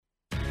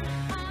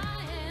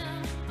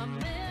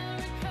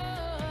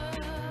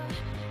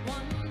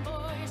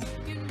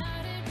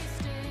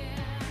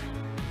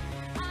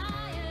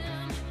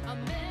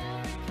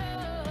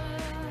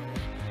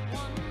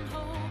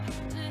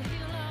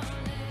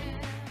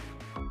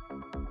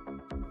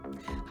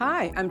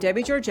Hi, I'm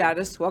Debbie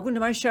Georgiadis. Welcome to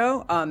my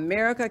show,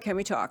 America Can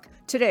We Talk?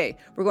 Today,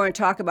 we're going to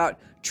talk about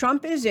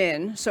Trump is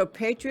in, so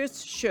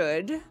Patriots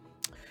should.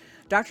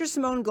 Dr.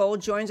 Simone Gold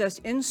joins us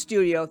in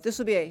studio. This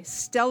will be a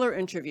stellar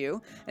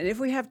interview. And if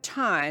we have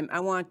time,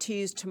 I want to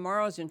tease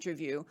tomorrow's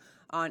interview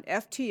on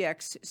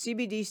FTX,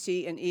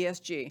 CBDC, and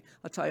ESG.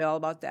 I'll tell you all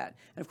about that.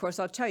 And of course,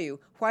 I'll tell you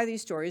why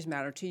these stories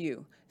matter to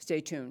you.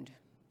 Stay tuned.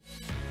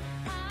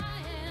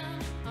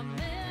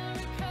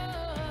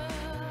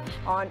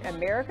 On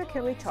America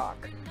Can We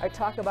Talk, I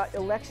talk about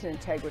election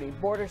integrity,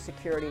 border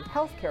security,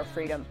 healthcare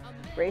freedom,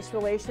 race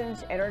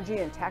relations, energy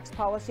and tax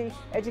policy,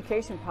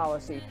 education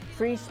policy,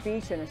 free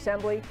speech and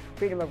assembly,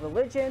 freedom of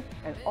religion,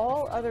 and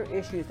all other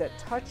issues that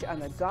touch on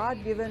the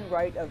God-given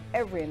right of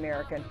every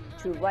American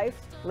to life,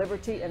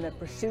 liberty, and the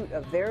pursuit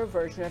of their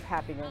version of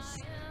happiness.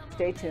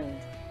 Stay tuned.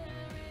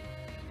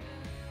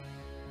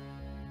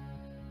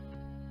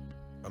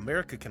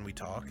 America Can We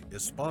Talk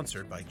is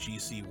sponsored by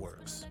GC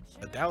Works,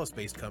 a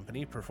Dallas-based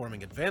company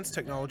performing advanced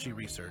technology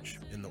research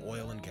in the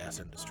oil and gas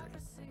industry.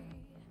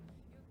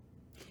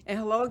 And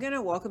hello again,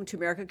 and welcome to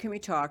America Can We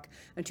Talk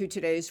and to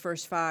today's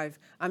First Five.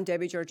 I'm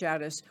Debbie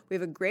Georgiadis. We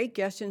have a great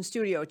guest in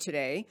studio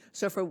today.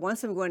 So for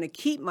once, I'm going to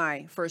keep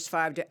my First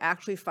Five to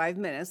actually 5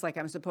 minutes like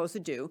I'm supposed to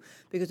do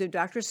because we have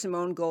Dr.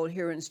 Simone Gold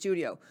here in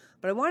studio.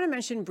 But I want to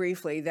mention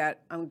briefly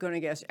that I'm going to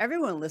guess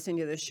everyone listening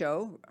to this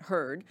show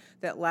heard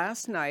that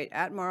last night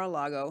at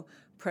Mar-a-Lago,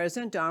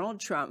 President Donald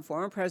Trump,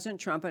 former President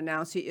Trump,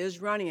 announced he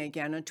is running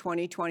again in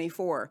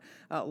 2024.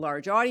 A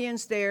large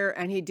audience there,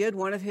 and he did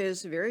one of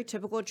his very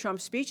typical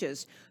Trump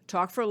speeches.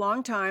 Talked for a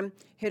long time,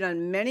 hit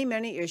on many,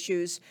 many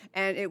issues,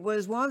 and it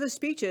was one of the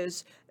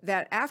speeches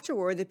that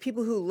afterward, the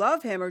people who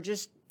love him are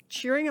just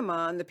cheering him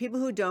on. The people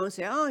who don't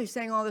say, oh, he's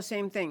saying all the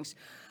same things.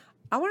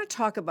 I want to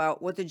talk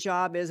about what the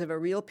job is of a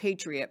real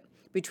patriot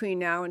between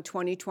now and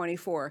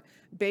 2024,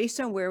 based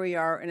on where we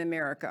are in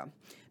America.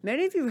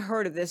 Many of you have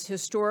heard of this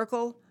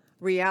historical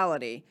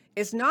reality.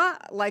 It's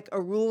not like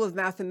a rule of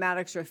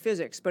mathematics or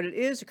physics, but it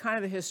is kind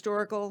of a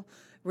historical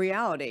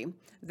reality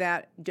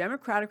that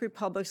democratic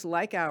republics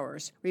like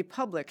ours,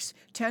 republics,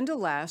 tend to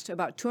last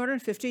about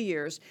 250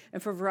 years,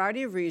 and for a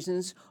variety of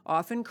reasons,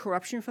 often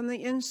corruption from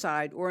the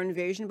inside or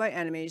invasion by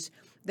enemies,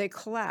 they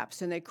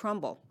collapse and they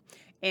crumble.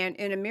 And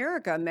in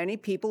America, many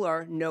people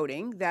are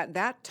noting that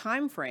that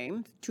time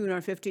frame,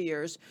 250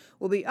 years,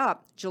 will be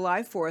up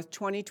July 4th,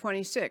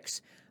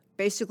 2026,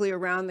 basically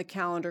around the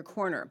calendar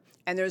corner.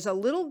 And there's a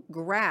little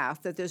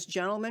graph that this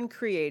gentleman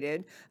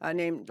created,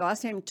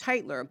 last name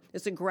Tytler.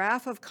 It's a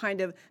graph of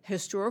kind of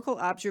historical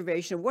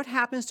observation of what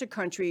happens to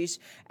countries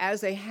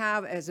as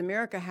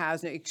America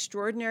has an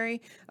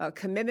extraordinary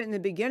commitment in the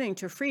beginning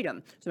to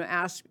freedom. So I'm going to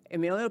ask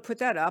Emilio to put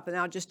that up, and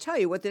I'll just tell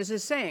you what this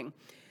is saying.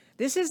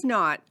 This is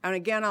not, and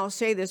again, I'll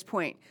say this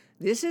point,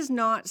 this is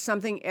not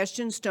something etched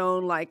in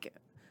stone like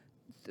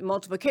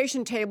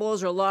multiplication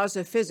tables or laws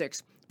of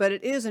physics, but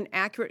it is an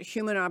accurate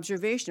human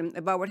observation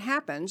about what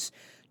happens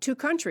to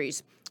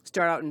countries.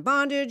 Start out in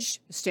bondage,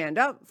 stand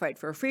up, fight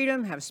for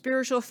freedom, have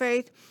spiritual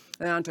faith,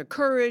 then on to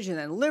courage, and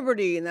then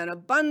liberty, and then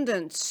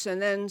abundance,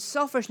 and then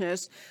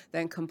selfishness,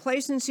 then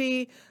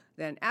complacency,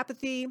 then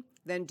apathy,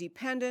 then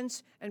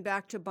dependence, and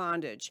back to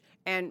bondage.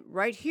 And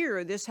right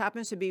here, this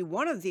happens to be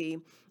one of the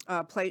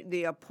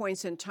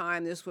points in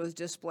time this was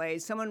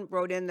displayed. Someone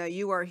wrote in that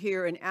you are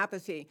here in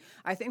apathy.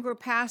 I think we're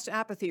past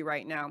apathy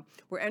right now.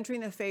 We're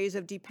entering the phase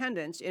of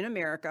dependence in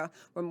America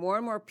where more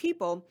and more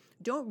people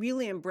don't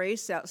really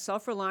embrace that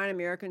self-reliant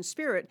American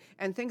spirit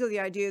and think of the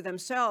idea of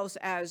themselves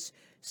as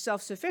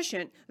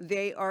self-sufficient.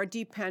 They are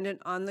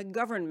dependent on the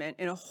government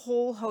in a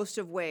whole host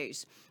of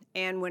ways.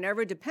 And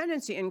whenever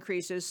dependency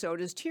increases, so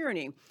does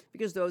tyranny,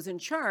 because those in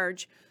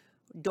charge,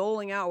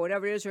 doling out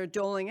whatever it is they're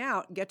doling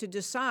out, get to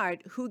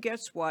decide who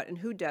gets what and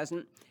who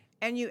doesn't,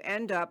 and you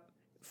end up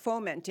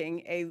fomenting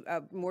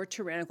a more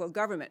tyrannical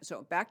government.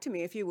 So back to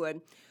me, if you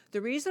would.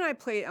 The reason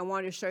I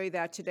wanted to show you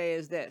that today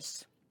is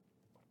this.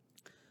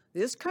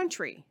 This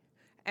country,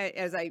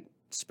 as I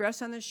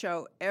express on the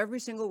show every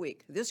single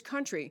week, this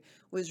country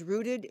was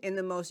rooted in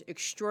the most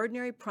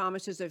extraordinary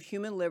promises of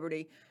human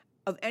liberty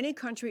of any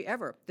country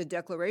ever. The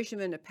Declaration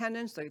of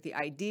Independence, like the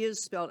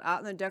ideas spelled out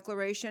in the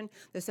Declaration,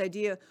 this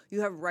idea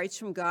you have rights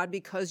from God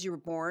because you're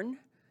born.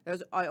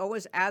 I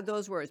always add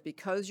those words,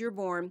 because you're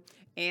born,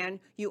 and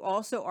you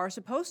also are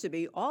supposed to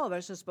be, all of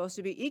us are supposed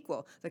to be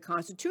equal. The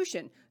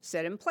Constitution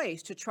set in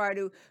place to try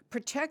to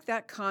protect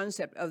that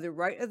concept of the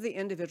right of the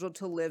individual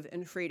to live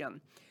in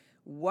freedom.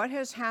 What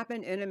has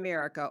happened in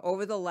America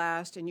over the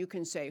last, and you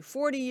can say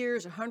 40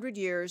 years, 100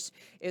 years,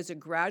 is a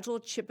gradual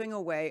chipping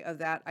away of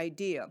that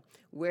idea.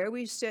 Where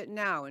we sit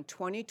now in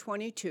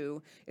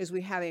 2022 is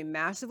we have a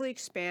massively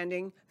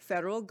expanding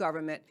federal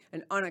government,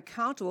 an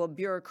unaccountable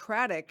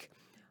bureaucratic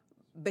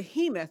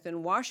behemoth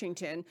in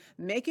Washington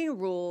making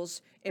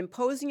rules,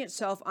 imposing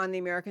itself on the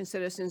American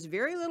citizens,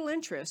 very little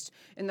interest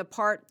in the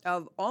part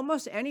of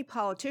almost any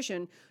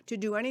politician to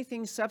do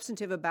anything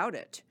substantive about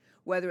it.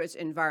 whether it's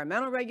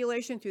environmental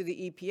regulation through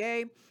the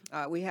EPA,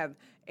 we have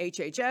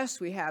HHS,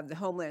 we have the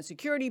Homeland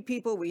Security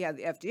people, we have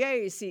the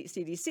FDA,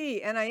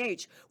 CDC,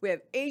 NIH. We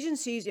have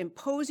agencies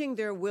imposing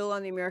their will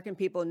on the American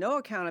people, no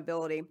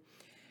accountability.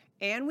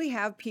 And we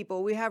have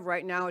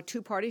right now a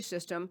two-party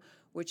system,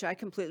 which I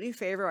completely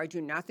favor. I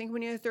do not think we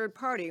need a third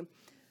party.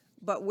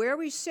 But where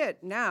we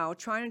sit now,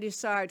 trying to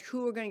decide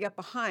who we're going to get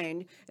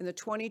behind in the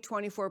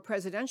 2024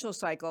 presidential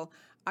cycle,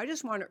 I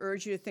just want to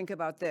urge you to think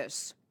about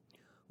this.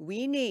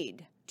 We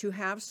need to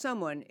have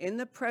someone in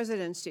the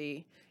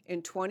presidency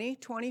in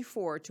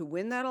 2024 to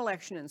win that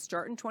election and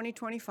start in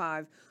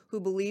 2025 who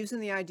believes in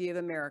the idea of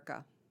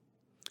America,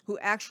 who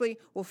actually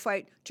will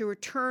fight to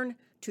return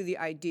to the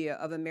idea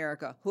of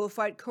America, who will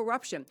fight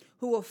corruption,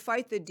 who will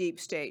fight the deep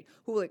state,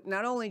 who will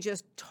not only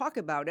just talk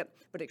about it,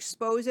 but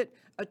expose it,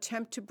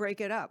 attempt to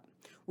break it up.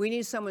 We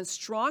need someone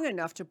strong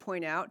enough to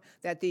point out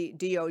that the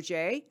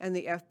DOJ and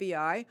the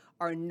FBI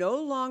are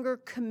no longer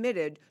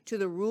committed to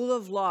the rule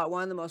of law,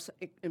 one of the most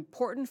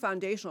important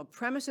foundational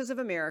premises of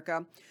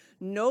America,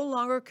 no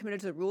longer committed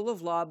to the rule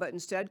of law, but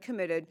instead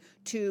committed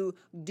to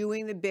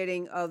doing the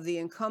bidding of the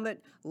incumbent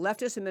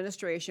leftist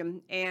administration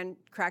and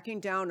cracking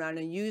down on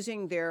and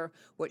using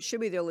what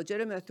should be their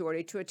legitimate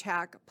authority to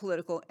attack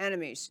political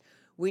enemies.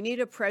 We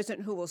need a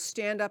president who will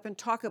stand up and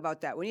talk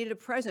about that. We need a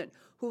president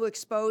who will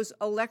expose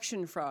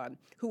election fraud,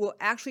 who will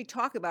actually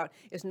talk about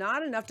it's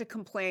not enough to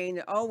complain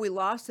that, oh, we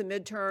lost the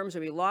midterms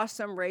or we lost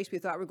some race we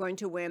thought we were going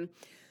to win.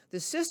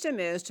 The system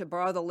is, to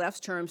borrow the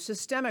left's term,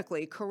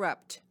 systemically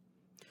corrupt.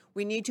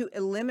 We need to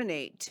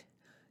eliminate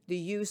the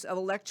use of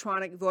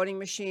electronic voting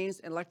machines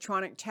and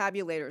electronic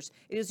tabulators.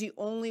 It is the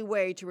only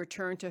way to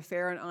return to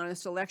fair and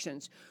honest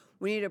elections.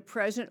 We need a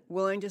president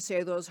willing to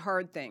say those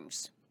hard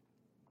things.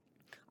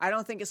 I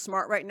don't think it's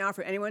smart right now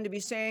for anyone to be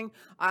saying,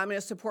 I'm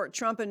going to support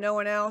Trump and no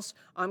one else,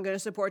 I'm going to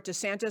support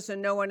DeSantis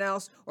and no one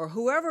else, or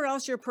whoever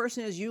else your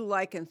person is you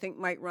like and think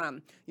might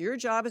run. Your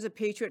job as a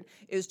patriot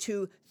is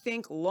to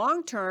think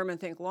long-term and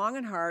think long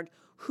and hard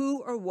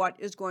who or what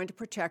is going to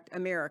protect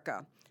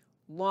America.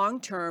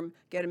 Long-term,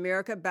 get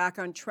America back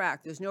on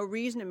track. There's no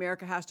reason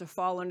America has to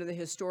fall under the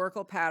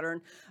historical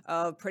pattern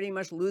of pretty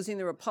much losing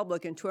the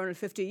republic in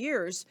 250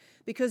 years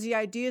because the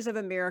ideas of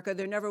America,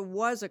 there never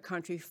was a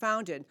country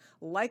founded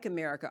like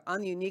America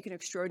on the unique and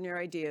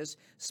extraordinary ideas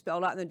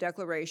spelled out in the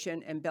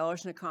Declaration,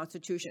 embellished in the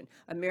Constitution.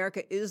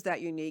 America is that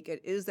unique, it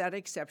is that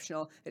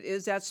exceptional, it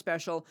is that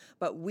special,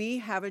 but we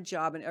have a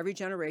job in every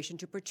generation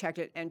to protect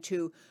it and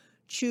to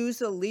choose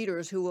the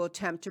leaders who will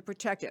attempt to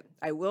protect it.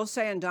 I will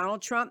say on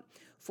Donald Trump,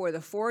 for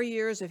the 4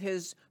 years of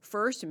his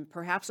first and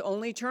perhaps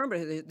only term, but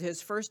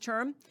his first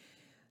term,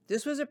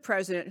 this was a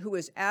president who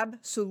was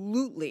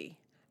absolutely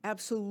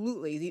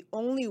the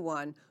only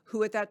one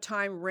who at that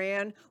time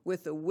ran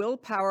with the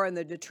willpower and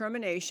the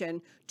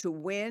determination to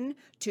win,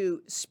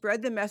 to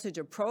spread the message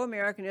of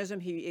pro-Americanism.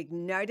 He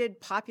ignited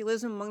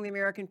populism among the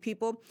American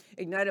people,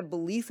 ignited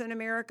belief in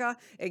America,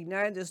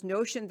 ignited this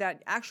notion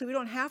that actually we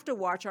don't have to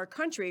watch our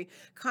country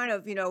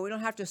we don't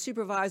have to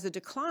supervise the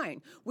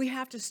decline. We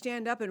have to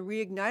stand up and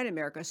reignite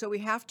America. So we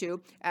have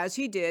to, as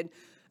he did,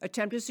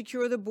 attempt to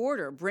secure the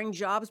border, bring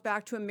jobs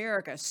back to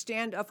America,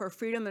 stand up for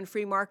freedom and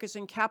free markets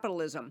and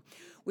capitalism.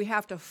 We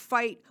have to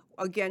fight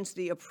against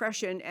the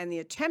oppression and the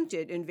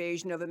attempted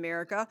invasion of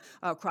America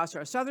across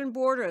our southern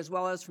border, as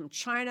well as from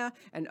China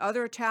and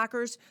other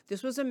attackers.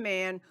 This was a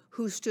man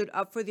who stood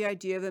up for the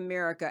idea of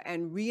America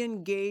and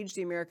re-engaged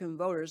the American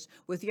voters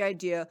with the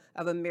idea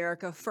of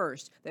America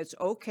first. That's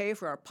okay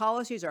for our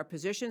policies, our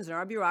positions, and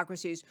our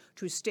bureaucracies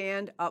to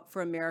stand up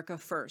for America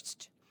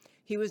first.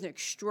 He was an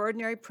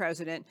extraordinary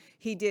president.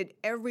 He did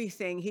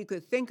everything he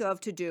could think of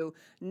to do.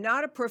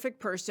 Not a perfect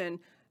person,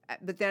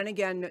 but then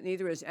again,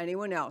 neither is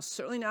anyone else.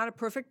 Certainly not a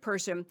perfect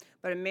person,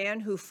 but a man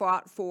who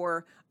fought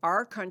for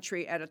our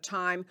country at a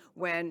time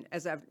when,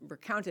 as I've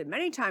recounted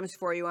many times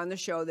for you on the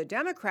show, the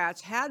Democrats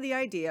had the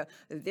idea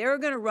that they were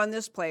going to run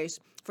this place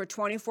for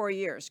 24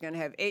 years. Going to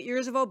have 8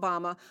 years of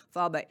Obama,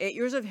 followed by 8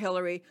 years of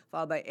Hillary,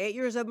 followed by 8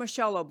 years of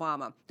Michelle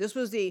Obama. This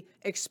was the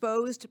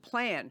exposed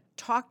plan,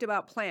 talked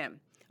about plan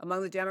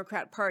among the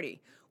Democrat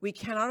Party. We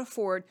cannot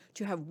afford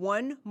to have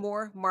one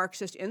more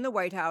Marxist in the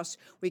White House.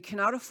 We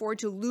cannot afford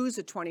to lose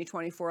the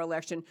 2024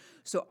 election.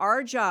 So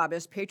our job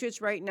as patriots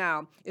right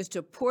now is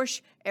to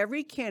push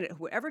every candidate,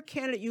 whoever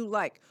candidate you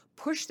like,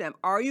 push them.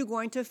 Are you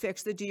going to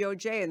fix the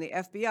DOJ and the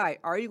FBI?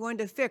 Are you going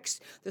to fix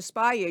the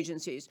spy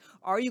agencies?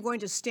 Are you going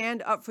to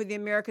stand up for the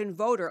American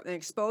voter and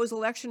expose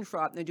election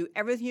fraud and do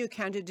everything you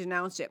can to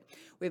denounce it?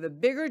 We have a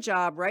bigger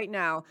job right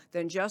now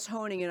than just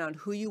honing in on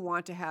who you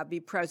want to have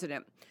be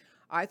president.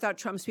 I thought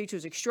Trump's speech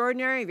was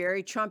extraordinary,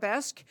 very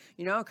Trump-esque,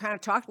 kind of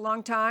talked a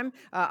long time.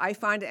 I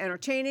find it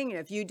entertaining, and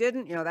if you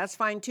didn't, that's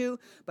fine too.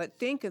 But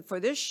think for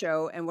this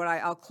show, and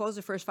I'll close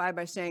the first 5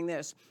 by saying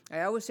this.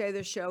 I always say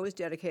this show is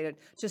dedicated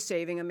to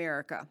saving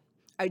America.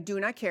 I do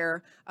not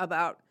care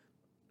about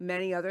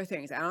many other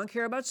things. I don't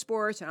care about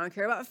sports. I don't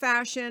care about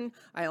fashion.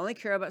 I only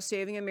care about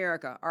saving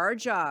America. Our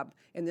job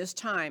in this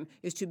time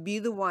is to be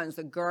the ones,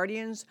 the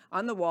guardians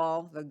on the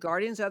wall, the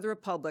guardians of the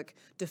republic,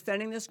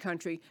 defending this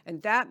country.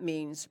 And that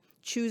means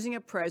choosing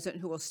a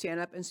president who will stand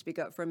up and speak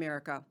up for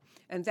America.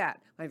 And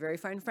that, my very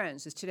fine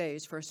friends, is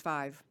today's First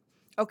Five.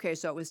 Okay,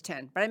 so it was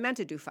 10, but I meant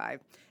to do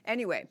 5.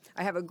 Anyway,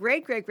 I have a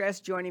great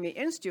guest joining me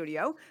in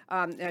studio,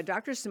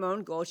 Dr.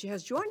 Simone Gold. She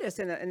has joined us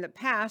in the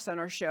past on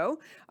our show.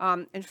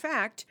 In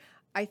fact,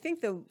 I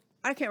think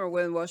I can't remember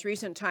when the most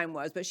recent time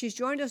was, but she's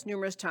joined us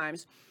numerous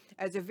times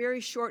as a very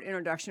short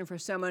introduction for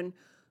someone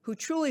who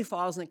truly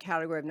falls in the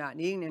category of not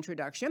needing an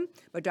introduction.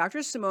 But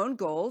Dr. Simone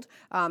Gold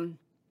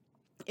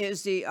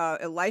is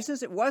a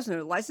licensed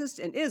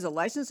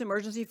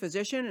emergency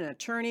physician and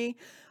attorney.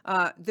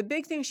 The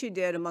big thing she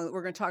did, among what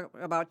we're going to talk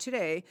about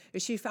today,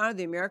 is she founded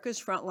the America's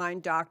Frontline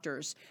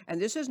Doctors.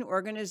 And this is an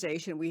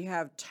organization we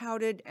have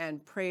touted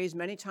and praised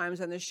many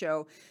times on the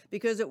show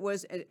because it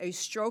was a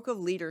stroke of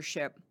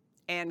leadership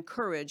and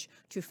courage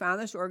to found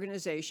this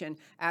organization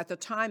at the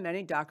time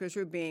many doctors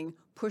were being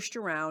pushed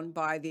around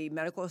by the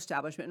medical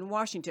establishment in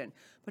Washington.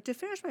 But to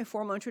finish my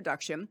formal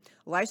introduction,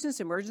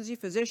 licensed emergency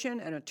physician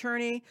and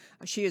attorney,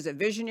 she is a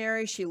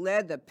visionary. She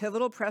led the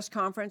pivotal press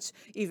conference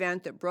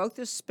event that broke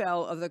the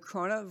spell of the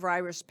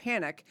coronavirus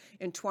panic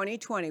in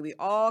 2020. We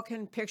all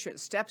can picture it,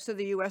 steps of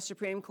the U.S.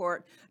 Supreme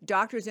Court,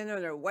 doctors in there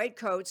in their white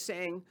coats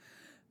saying,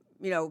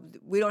 you know,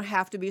 we don't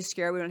have to be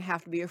scared. We don't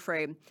have to be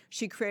afraid.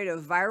 She created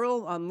a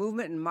viral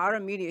movement in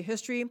modern media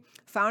history,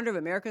 founder of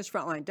America's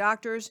Frontline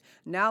Doctors,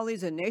 now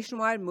leads a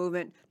nationwide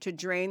movement to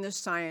drain the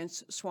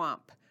science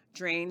swamp.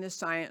 Drain the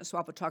science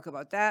swamp. We'll talk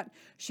about that.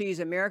 She's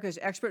America's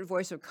expert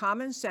voice of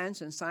common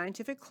sense and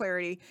scientific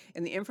clarity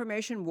in the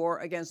information war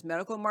against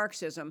medical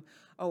Marxism.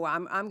 Oh,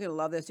 I'm going to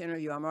love this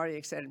interview. I'm already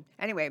excited.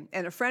 Anyway,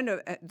 and a friend of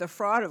the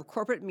fraud of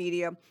corporate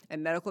media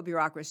and medical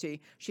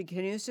bureaucracy, she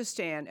continues to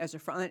stand as a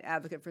frontline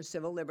advocate for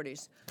civil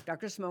liberties.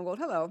 Dr. Simone Gold,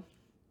 hello.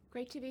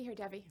 Great to be here,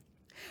 Debbie.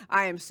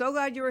 I am so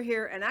glad you were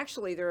here. And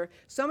actually, there are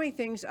so many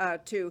things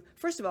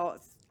first of all,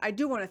 I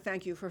do want to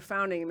thank you for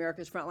founding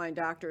America's Frontline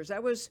Doctors.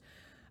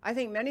 I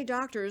think many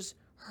doctors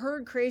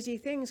heard crazy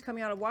things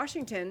coming out of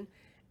Washington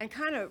and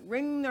kind of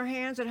wring their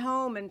hands at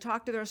home and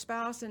talk to their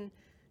spouse and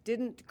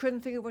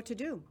couldn't think of what to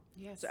do.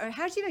 Yes. So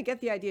how did you even get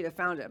the idea to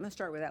found it? I'm going to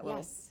start with that little.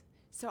 Yes.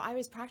 So I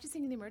was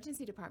practicing in the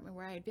emergency department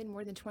where I had been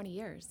more than 20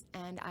 years,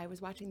 and I was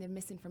watching the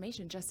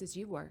misinformation just as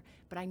you were,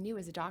 but I knew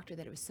as a doctor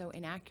that it was so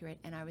inaccurate,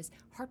 and I was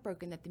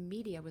heartbroken that the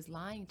media was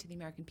lying to the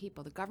American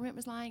people. The government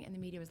was lying and the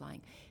media was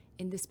lying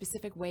in the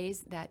specific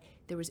ways that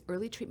there was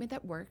early treatment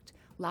that worked,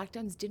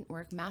 lockdowns didn't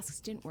work, masks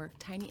didn't work,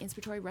 tiny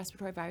inspiratory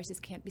respiratory viruses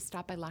can't be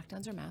stopped by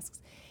lockdowns or masks,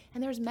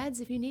 and there's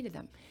meds if you needed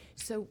them.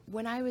 So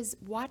when I was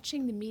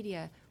watching the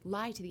media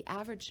lie to the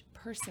average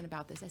person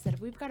about this, I said,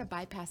 we've got to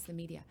bypass the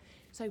media.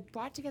 So I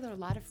brought together a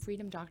lot of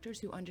freedom doctors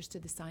who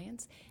understood the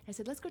science, and I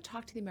said, let's go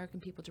talk to the American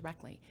people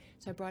directly.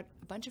 So I brought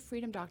a bunch of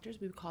freedom doctors,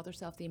 we would call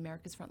ourselves the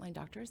America's Frontline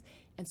Doctors,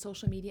 and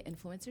social media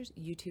influencers,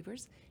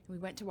 YouTubers, and we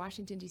went to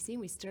Washington, D.C.,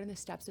 and we stood on the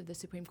steps of the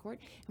Supreme Court,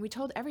 and we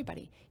told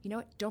everybody, you know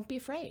what, don't be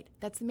afraid.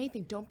 That's the main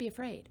thing, don't be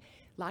afraid.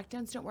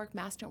 Lockdowns don't work,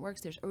 masks don't work,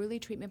 there's early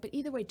treatment, but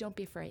either way, don't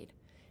be afraid.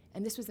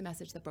 And this was the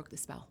message that broke the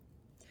spell.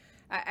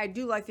 I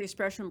do like the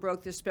expression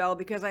broke the spell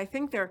because I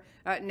think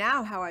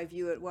now how I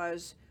view it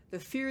was the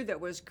fear that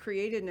was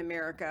created in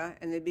America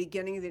in the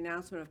beginning of the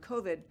announcement of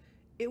COVID,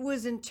 it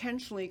was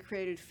intentionally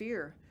created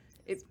fear.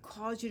 It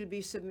caused you to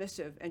be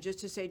submissive and just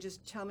to say,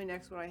 just tell me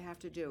next what I have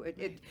to do.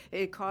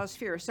 It caused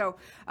fear. So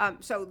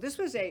this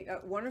was a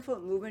wonderful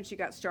movement you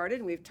got started,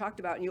 and we've talked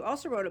about, and you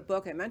also wrote a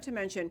book. I meant to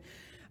mention,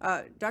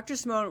 Dr.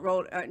 Simone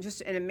wrote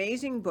just an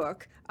amazing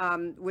book,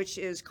 which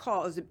is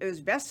called, it was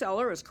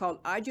bestseller. It's called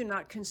I Do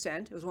Not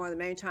Consent. It was one of the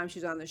many times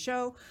she's on the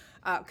show.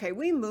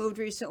 We moved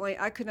recently.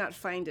 I could not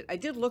find it. I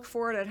did look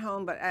for it at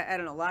home, but I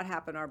don't know, a lot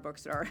happened in our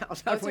books at our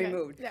house after we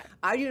moved. Yeah.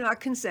 I Do Not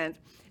Consent.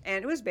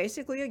 And it was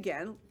basically,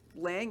 again,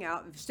 laying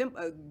out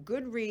a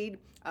good read,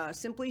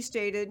 simply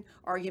stated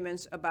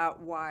arguments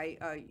about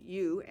why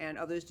you and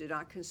others did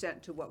not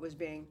consent to what was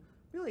being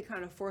really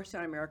kind of forced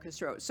down America's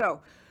throat.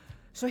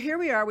 So here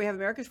we are. We have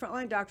America's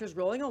Frontline Doctors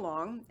rolling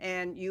along,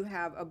 and you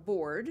have a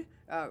board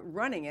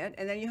running it.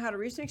 And then you had a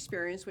recent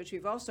experience, which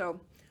we've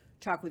also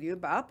talked with you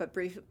about, but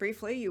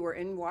briefly, you were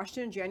in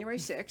Washington January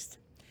 6th.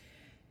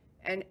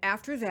 And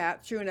after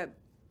that,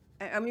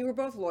 we're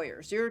both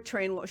lawyers. You're a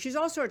trained lawyer. She's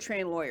also a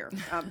trained lawyer.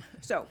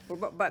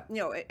 But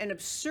an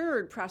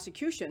absurd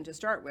prosecution to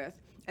start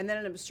with, and then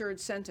an absurd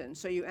sentence.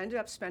 So you ended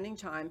up spending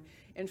time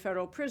in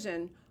federal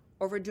prison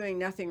over doing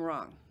nothing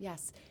wrong.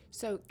 Yes.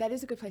 So that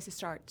is a good place to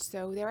start.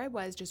 So there I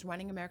was just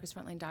running America's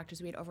Frontline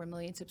Doctors. We had over 1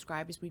 million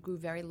subscribers. We grew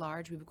very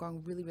large. We were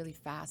growing really, really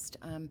fast.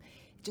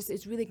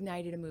 It's really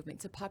ignited a movement.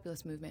 It's a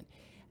populist movement.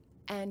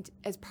 And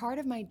as part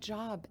of my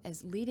job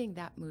as leading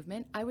that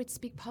movement, I would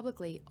speak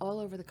publicly all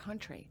over the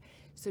country.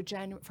 So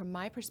from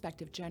my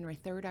perspective, January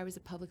 3rd, I was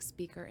a public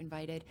speaker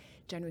invited.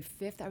 January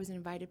 5th, I was an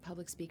invited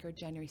public speaker.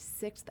 January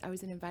 6th, I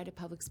was an invited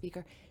public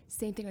speaker.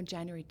 Same thing on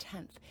January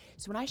 10th.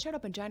 So when I showed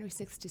up on January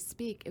 6th to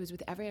speak, it was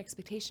with every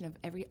expectation of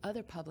every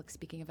other public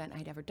speaking event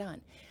I'd ever done.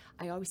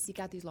 I always seek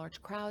out these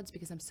large crowds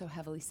because I'm so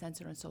heavily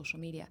censored on social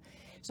media.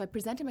 So I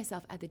presented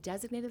myself at the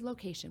designated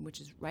location, which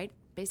is right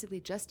basically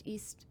just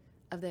east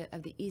of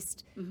the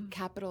east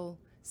Capitol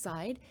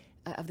side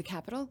of the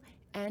Capitol.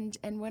 And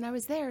when I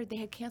was there, they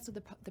had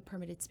canceled the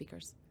permitted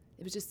speakers.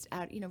 It was just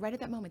out, right at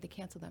that moment, they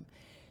canceled them.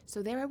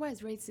 So there I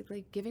was,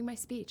 basically giving my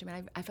speech. I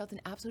mean, I felt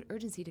an absolute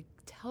urgency to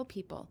tell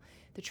people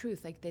the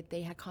truth, like that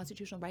they had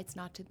constitutional rights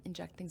not to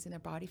inject things in their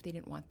body if they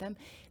didn't want them,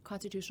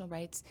 constitutional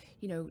rights,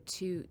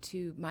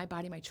 to my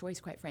body, my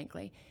choice, quite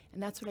frankly.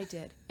 And that's what I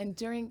did. And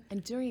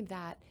during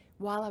that,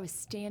 while I was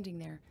standing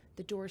there,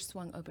 the doors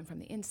swung open from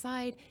the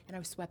inside, and I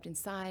was swept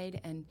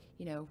inside, and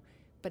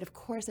But of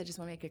course, I just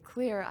want to make it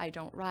clear, I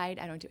don't ride,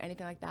 I don't do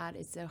anything like that.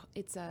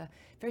 It's a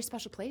very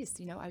special place.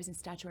 I was in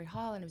Statuary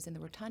Hall, and I was in the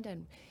rotunda,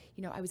 and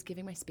I was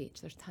giving my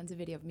speech. There's tons of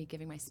video of me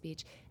giving my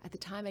speech. At the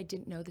time, I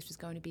didn't know this was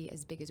going to be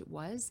as big as it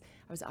was.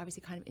 I was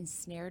obviously kind of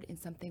ensnared in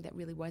something that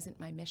really wasn't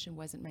my mission,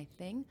 wasn't my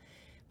thing.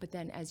 But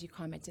then, as you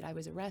commented, I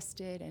was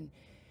arrested, and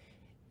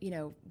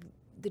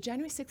the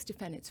January 6th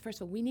defendants, first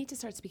of all, we need to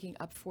start speaking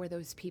up for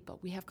those people.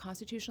 We have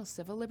constitutional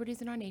civil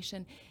liberties in our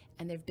nation,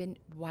 and they've been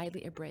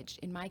widely abridged.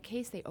 In my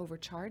case, they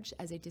overcharged,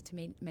 as they did to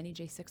many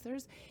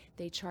J6ers.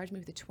 They charged me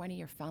with a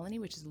 20-year felony,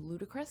 which is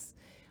ludicrous.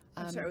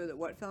 I'm sorry, with a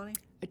what felony?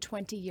 A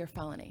 20-year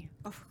felony.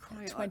 Oh, for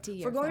crying out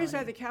 20-year For going felony.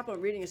 inside the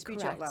Capitol reading a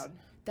speech out loud.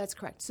 That's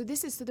correct. So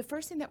the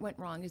first thing that went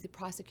wrong is the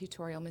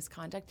prosecutorial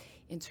misconduct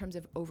in terms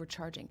of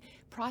overcharging.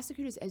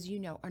 Prosecutors, as you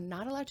know, are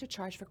not allowed to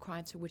charge for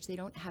crimes for which they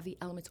don't have the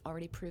elements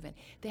already proven.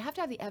 They have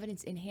to have the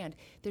evidence in hand.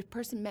 The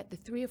person met the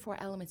 3 or 4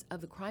 elements of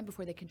the crime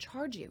before they can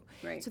charge you.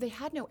 Right. So they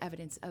had no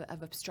evidence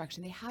of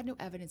obstruction. They had no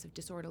evidence of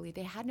disorderly.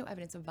 They had no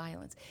evidence of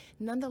violence.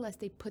 Nonetheless,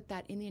 they put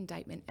that in the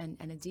indictment, and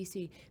a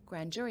D.C.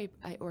 grand jury,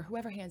 or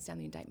whoever hands down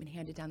the indictment,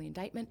 handed down the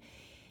indictment.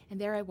 And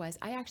there I was.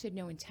 I actually had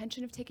no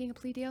intention of taking a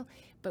plea deal,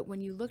 but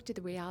when you looked at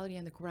the reality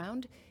on the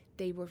ground,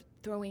 they were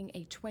throwing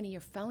a 20-year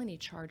felony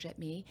charge at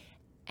me,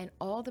 and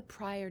all the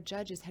prior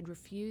judges had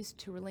refused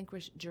to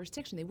relinquish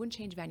jurisdiction. They wouldn't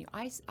change venue.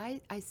 I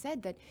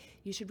said that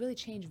you should really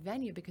change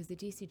venue because the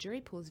D.C. jury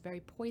pool is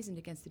very poisoned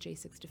against the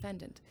J6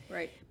 defendant.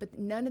 Right. But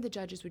none of the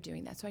judges were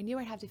doing that. So I knew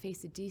I'd have to face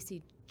the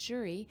D.C.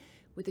 jury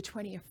with a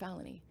 20-year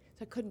felony.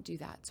 So I couldn't do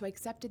that. So I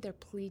accepted their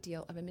plea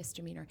deal of a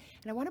misdemeanor.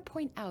 And I want to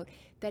point out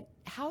that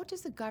how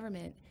does the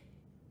government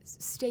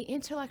stay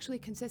intellectually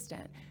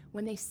consistent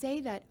when they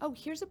say that, oh,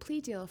 here's a plea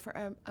deal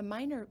for a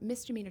minor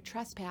misdemeanor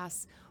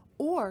trespass,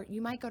 or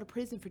you might go to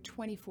prison for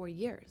 24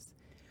 years,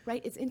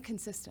 right? It's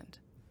inconsistent.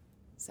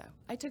 So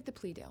I took the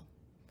plea deal.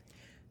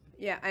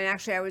 Yeah, and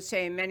actually I would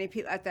say many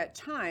people at that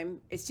time,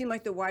 it seemed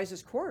like the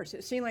wisest course.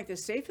 It seemed like the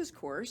safest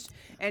course.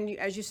 And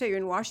as you say, you're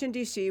in Washington,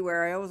 D.C.,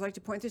 where I always like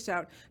to point this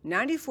out,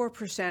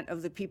 94%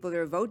 of the people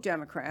there vote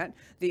Democrat.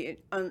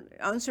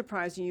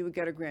 Unsurprising, you would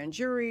get a grand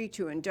jury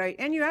to indict,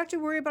 and you have to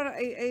worry about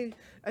a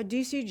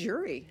D.C.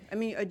 jury. I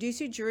mean, a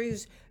D.C. jury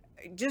is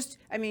just,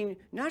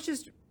 not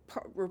just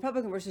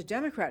Republican versus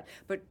Democrat,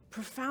 but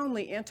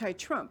profoundly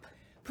anti-Trump.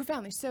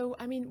 Profoundly. So,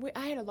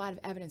 I had a lot of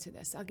evidence of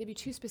this. I'll give you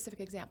 2 specific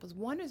examples.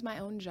 One is my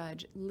own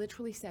judge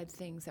literally said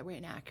things that were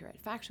inaccurate,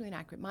 factually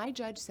inaccurate. My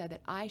judge said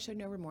that I showed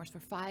no remorse for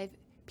 5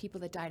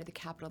 people that died at the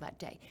Capitol that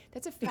day.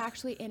 That's a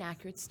factually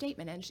inaccurate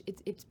statement, and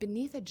it's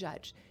beneath a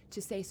judge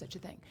to say such a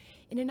thing.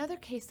 In another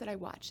case that I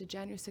watched, a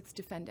January 6th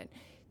defendant,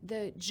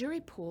 the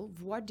jury pool,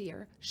 voir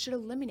dire, should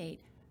eliminate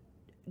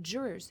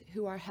jurors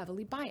who are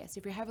heavily biased.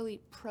 If you're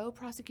heavily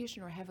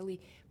pro-prosecution or heavily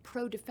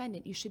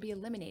pro-defendant, you should be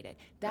eliminated.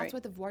 That's Right.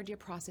 what the voir dire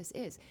process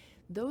is.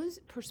 Those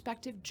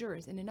prospective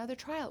jurors in another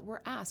trial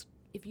were asked,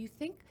 if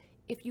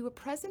you were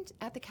present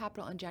at the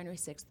Capitol on January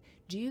 6th,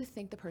 do you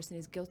think the person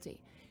is guilty?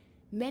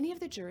 Many of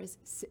the jurors,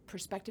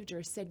 prospective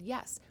jurors, said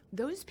yes.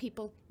 Those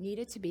people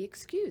needed to be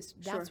excused.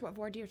 That's Sure. what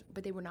voir dire,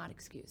 but they were not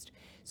excused.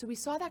 So we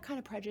saw that kind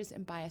of prejudice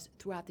and bias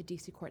throughout the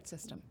D.C. court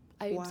system.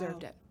 I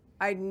observed it.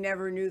 I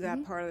never knew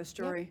that part of the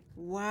story. Yep.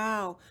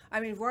 Wow.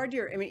 Voir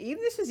dire.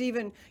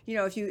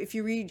 If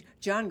you read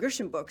John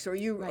Grisham books or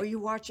you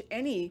watch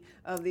any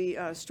of the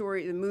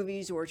the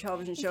movies or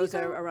television shows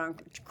that are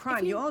around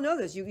crime, you all know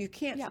this. You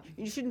can't. Yeah.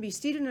 You shouldn't be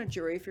seated in a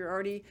jury if you're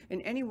already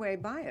in any way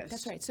biased.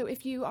 That's right. So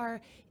if you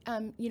are,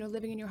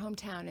 living in your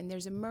hometown and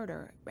there's a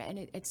murder and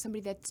it's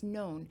somebody that's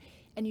known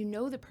and you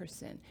know the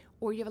person,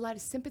 or you have a lot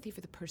of sympathy for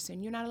the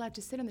person, you're not allowed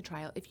to sit on the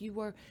trial. If you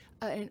were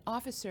an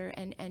officer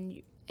and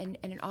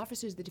an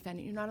officer is the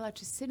defendant, you're not allowed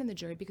to sit in the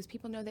jury because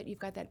people know that you've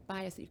got that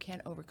bias that you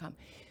can't overcome.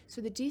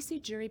 So the D.C.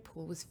 jury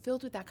pool was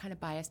filled with that kind of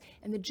bias,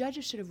 and the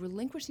judges should have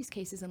relinquished these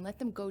cases and let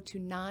them go to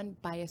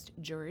non-biased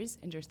juries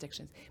and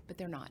jurisdictions, but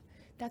they're not.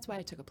 That's why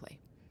I took a plea.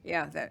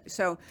 Yeah,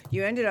 so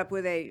you ended up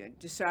with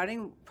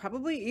deciding,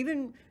 probably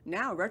even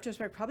now,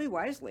 retrospect, probably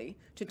wisely,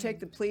 to take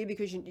the plea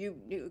because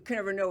you can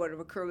never know what would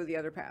occur with the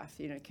other path.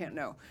 You can't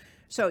know.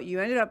 So you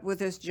ended up with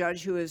this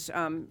judge who is,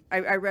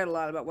 I read a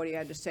lot about what he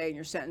had to say in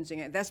your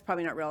sentencing. That's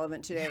probably not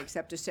relevant today,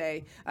 except to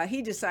say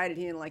he decided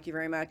he didn't like you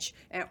very much,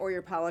 or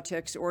your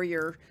politics, or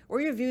your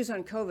views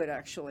on COVID,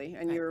 actually,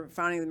 and your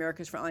founding of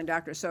America's Frontline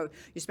Doctors. So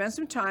you spent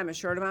some time, a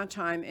short amount of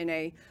time, in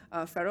a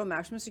federal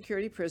maximum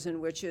security prison,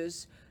 which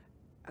is,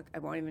 I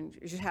won't even,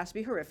 it just has to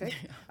be horrific.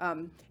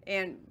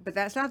 But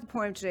that's not the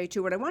point of today,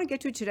 too. What I want to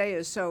get to today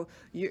is,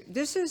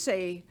 this is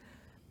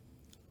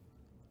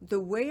the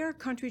way our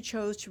country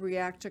chose to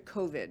react to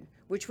COVID,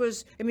 which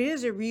was, it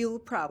is a real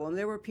problem.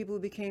 There were people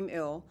who became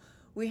ill.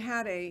 We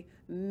had a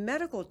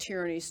medical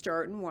tyranny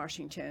start in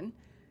Washington,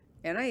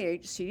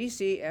 NIH,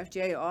 CDC,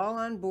 FDA, all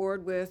on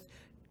board with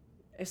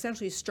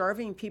essentially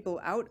starving people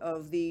out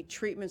of the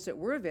treatments that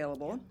were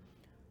available.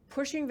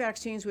 Pushing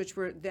vaccines which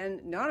were then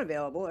not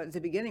available, at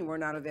the beginning were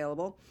not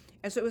available.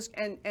 And so it was,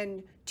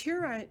 and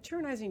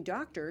tyrannizing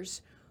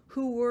doctors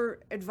who were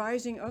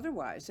advising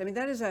otherwise.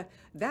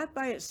 That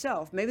by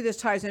itself, maybe this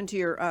ties into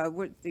your,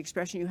 the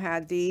expression you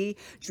had, the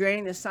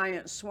draining the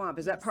science swamp.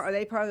 Are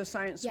they part of the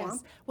science swamp?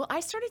 Yes. Well, I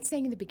started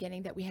saying in the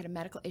beginning that we had a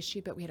medical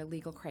issue, but we had a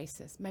legal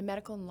crisis. My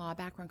medical and law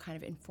background kind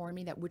of informed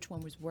me that which one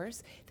was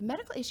worse. The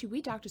medical issue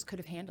we doctors could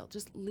have handled.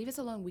 Just leave us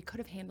alone. We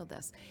could have handled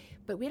this.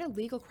 But we had a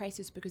legal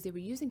crisis because they were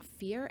using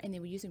fear and they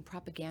were using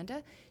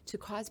propaganda to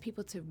cause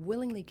people to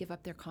willingly give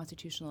up their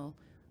constitutionally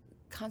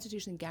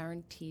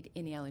guaranteed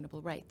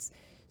inalienable rights.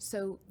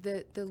 So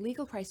the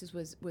legal crisis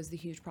was the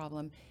huge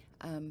problem.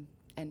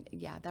 And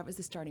yeah, that was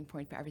the starting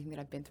point for everything that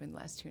I've been through in the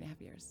last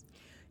 2.5 years.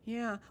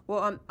 Yeah.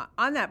 Well,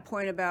 on that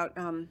point about,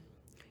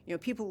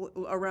 people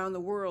around the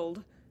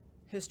world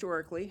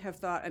historically have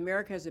thought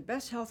America has the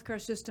best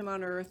healthcare system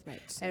on earth, right.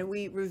 And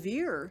we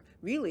revere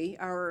really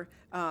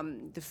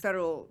the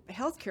federal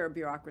healthcare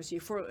bureaucracy.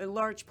 For in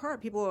large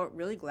part, people are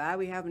really glad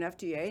we have an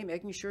FDA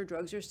making sure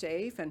drugs are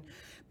safe.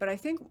 But I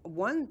think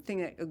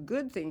a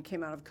good thing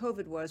came out of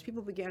COVID was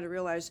people began to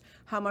realize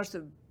how much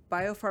the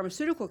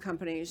biopharmaceutical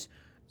companies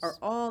are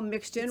all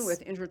mixed in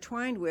with,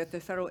 intertwined with the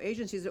federal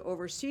agencies that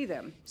oversee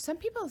them. Some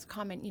people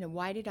comment,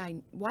 why did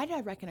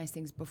I recognize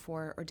things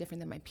before or different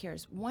than my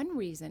peers? One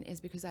reason is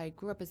because I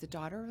grew up as the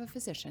daughter of a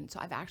physician, so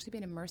I've actually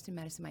been immersed in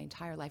medicine my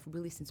entire life,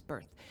 really since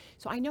birth.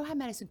 So I know how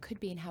medicine could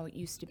be and how it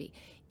used to be.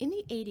 In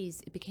the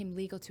 80s, it became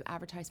legal to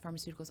advertise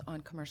pharmaceuticals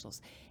on commercials,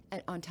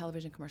 on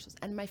television commercials.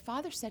 And my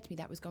father said to me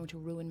that was going to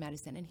ruin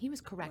medicine, and he was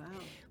correct. Wow.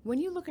 When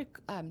you look at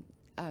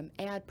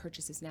ad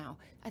purchases now,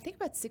 I think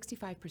about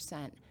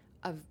 65%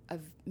 of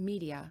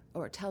media,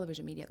 or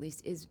television media at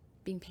least, is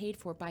being paid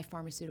for by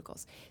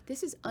pharmaceuticals.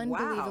 This is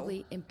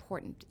unbelievably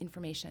important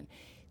information.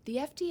 The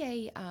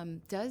FDA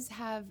does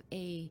have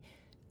a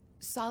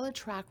solid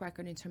track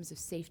record in terms of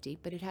safety,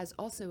 but it has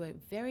also a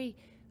very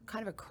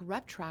kind of a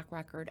corrupt track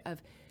record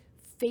of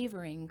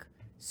favoring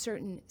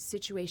certain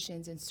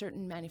situations and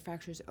certain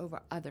manufacturers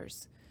over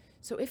others.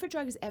 So if a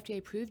drug is FDA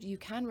approved, you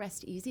can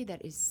rest easy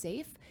that it's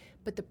safe,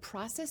 but the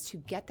process to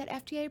get that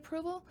FDA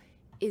approval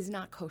is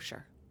not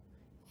kosher.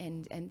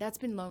 And that's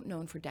been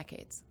known for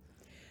decades.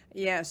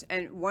 Yes,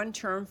 and one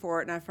term for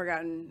it, and I've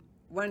forgotten,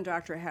 one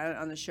doctor had it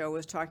on the show,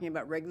 was talking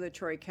about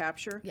regulatory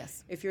capture.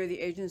 Yes. If you're the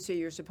agency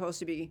you're supposed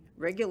to be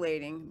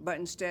regulating, but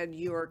instead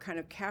you're kind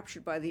of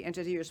captured by the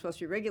entity you're supposed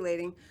to be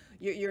regulating,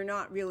 you're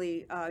not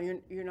really,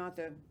 you're not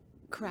the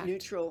Correct.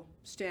 Neutral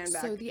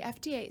standback. So the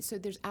FDA, so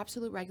there's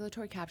absolute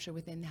regulatory capture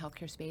within the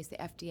healthcare space, the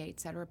FDA, et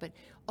cetera, but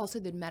also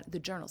the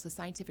journals, the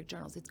scientific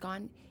journals. It's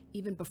gone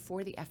even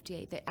before the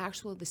FDA.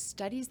 The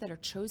studies that are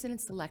chosen and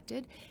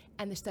selected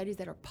and the studies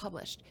that are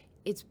published,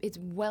 it's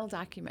well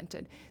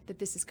documented that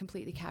this is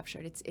completely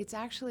captured. It's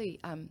actually,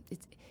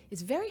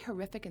 it's very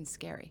horrific and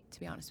scary, to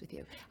be honest with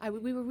you.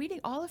 We were reading,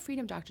 all the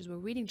freedom doctors were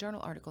reading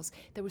journal articles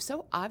that were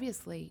so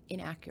obviously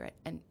inaccurate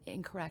and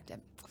incorrect.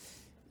 And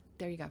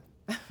there you go.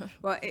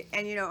 Well,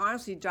 and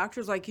honestly,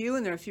 doctors like you,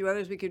 and there are a few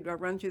others we could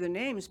run through the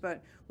names,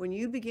 but when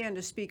you began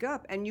to speak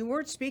up, and you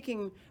weren't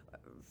speaking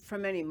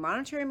from any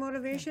monetary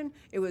motivation,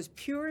 it was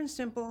pure and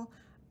simple.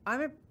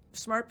 I'm a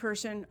smart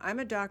person. I'm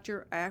a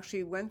doctor. I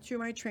actually went through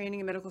my training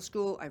in medical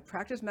school. I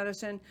practiced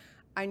medicine.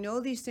 I know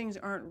these things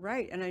aren't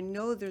right, and I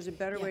know there's a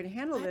better way to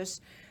handle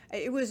this.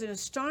 It was an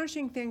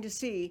astonishing thing to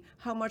see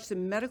how much the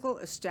medical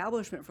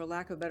establishment, for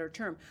lack of a better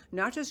term,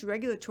 not just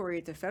regulatory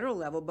at the federal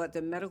level, but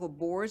the medical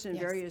boards in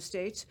various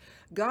states,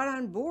 got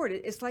on board.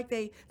 It's like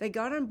they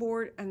got on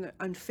board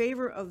in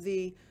favor of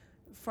the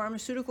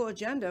pharmaceutical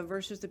agenda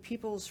versus the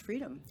people's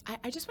freedom.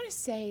 I just want to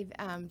say,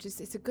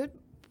 it's a good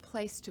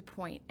place to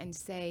point and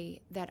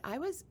say that I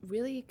was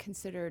really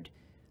considered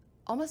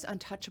almost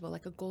untouchable,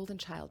 like a golden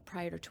child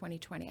prior to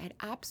 2020. I had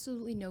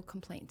absolutely no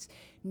complaints,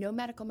 no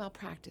medical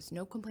malpractice,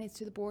 no complaints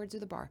to the boards or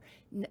the bar,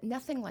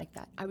 nothing like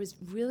that. I was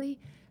really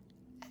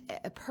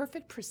a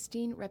perfect,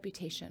 pristine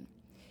reputation.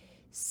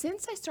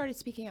 Since I started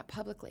speaking out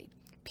publicly,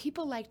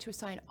 people like to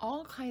assign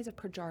all kinds of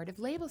pejorative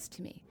labels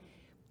to me.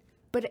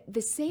 But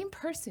the same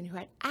person who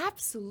had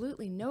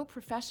absolutely no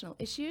professional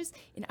issues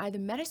in either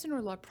medicine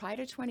or law prior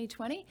to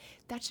 2020,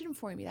 that should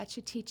inform you. That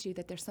should teach you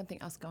that there's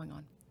something else going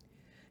on.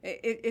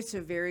 It's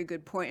a very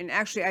good point. And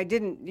actually, I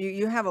didn't,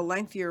 you have a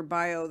lengthier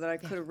bio that I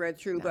could have read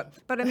through, No.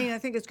 but I mean, I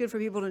think it's good for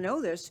people to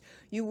know this.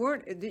 You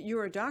were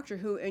a doctor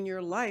who in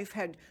your life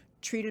had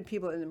treated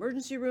people in the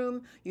emergency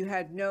room. You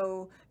had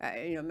no,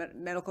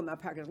 medical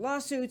malpractice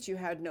lawsuits. You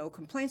had no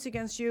complaints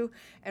against you.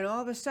 And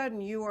all of a sudden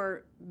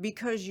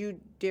because you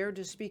dared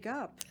to speak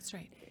up. That's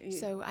right.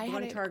 So I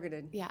had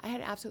targeted. Yeah, I had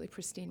an absolutely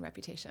pristine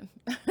reputation.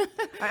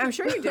 I'm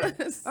sure you did.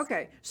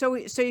 Okay, so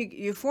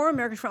you form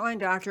America's Frontline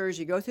Doctors.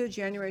 You go through the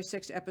January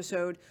 6th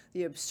episode,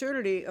 the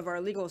absurdity of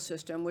our legal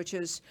system, which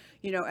is,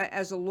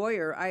 as a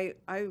lawyer, I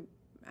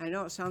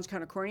know it sounds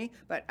kind of corny,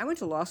 but I went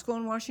to law school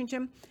in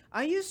Washington.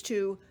 I used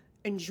to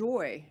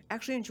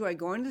actually enjoy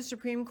going to the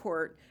Supreme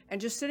Court and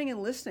just sitting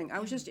and listening. I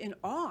was just in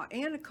awe.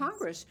 And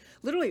Congress,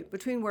 literally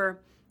between where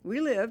we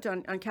lived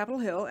on Capitol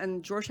Hill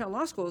and Georgetown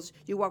Law Schools,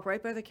 you walk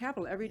right by the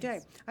Capitol every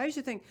day. I used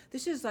to think,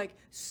 this is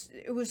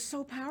it was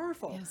so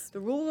powerful. Yes. The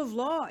rule of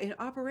law in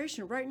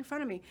operation right in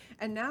front of me.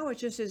 And now it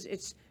just is,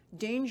 it's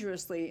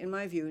dangerously, in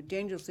my view,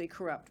 dangerously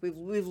corrupt.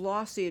 We've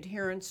lost the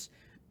adherence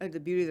of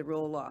the beauty of the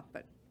rule of law.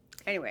 But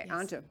anyway,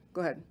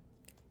 go ahead.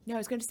 No, I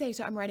was going to say,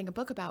 so I'm writing a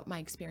book about my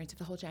experience of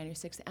the whole January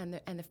 6th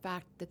and the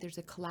fact that there's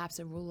a collapse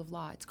of rule of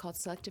law. It's called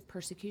Selective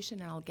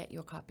Persecution, and I'll get you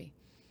a copy.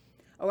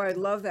 Oh, I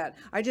love that.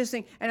 I just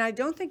think, and I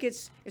don't think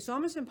it's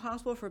almost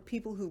impossible for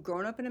people who've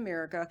grown up in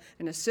America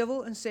in a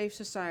civil and safe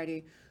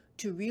society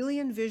to really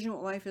envision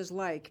what life is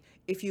like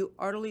if you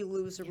utterly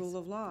lose the rule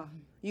of law.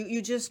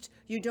 You don't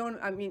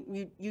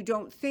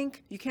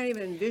think, you can't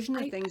even envision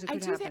the things that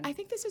could happen. I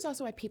think this is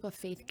also why people of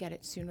faith get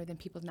it sooner than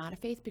people not of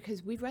faith,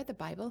 because we've read the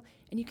Bible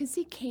and you can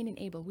see Cain and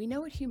Abel. We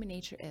know what human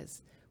nature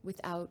is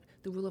without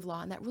the rule of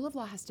law, and that rule of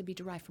law has to be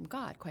derived from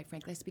God, quite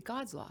frankly. It has to be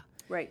God's law.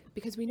 Right.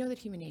 Because we know that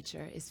human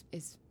nature is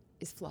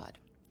flawed,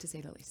 to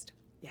say the least.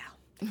 Yeah.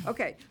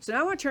 Okay, so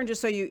now I want to turn just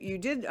so you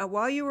did,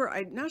 while you were,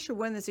 I'm not sure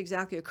when this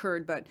exactly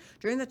occurred, but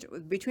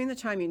between the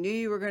time you knew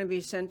you were going to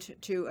be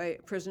sent to a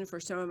prison for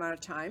some amount of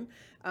time,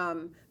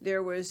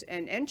 there was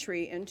an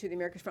entry into the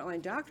America's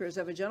Frontline Doctors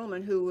of a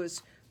gentleman who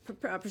was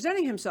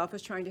presenting himself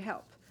as trying to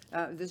help,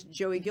 this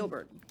Joey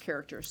Gilbert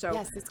character. So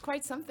yes, it's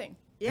quite something.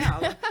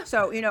 Yeah.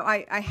 So,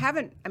 I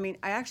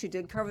actually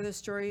did cover this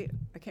story.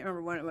 I can't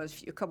remember when it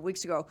was, a couple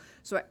weeks ago.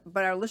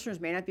 But our listeners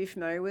may not be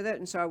familiar with it.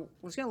 And so I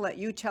was going to let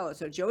you tell it.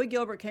 So Joey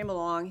Gilbert came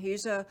along.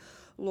 He's a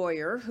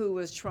lawyer who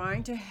was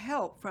trying to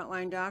help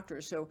frontline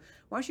doctors. So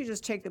why don't you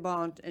just take the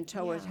ball and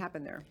tell what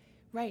happened there?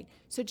 Right.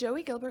 So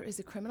Joey Gilbert is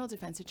a criminal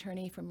defense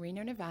attorney from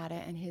Reno,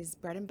 Nevada, and his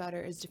bread and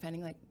butter is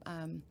defending,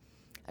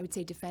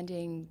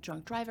 defending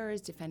drunk drivers,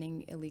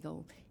 defending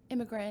illegal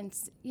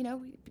immigrants.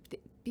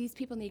 These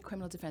people need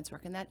criminal defense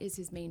work, and that is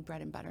his main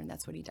bread and butter, and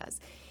that's what he does.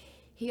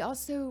 He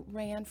also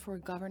ran for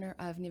governor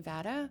of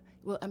Nevada.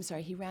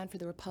 He ran for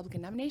the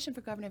Republican nomination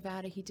for governor of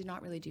Nevada. He did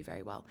not really do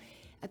very well.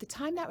 At the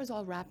time that was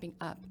all wrapping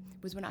up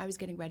was when I was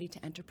getting ready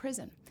to enter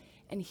prison,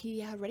 and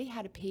he already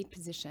had a paid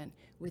position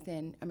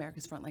within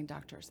America's Frontline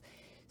Doctors.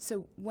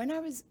 So when I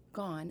was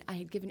gone, I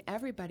had given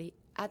everybody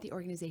at the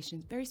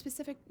organization very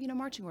specific,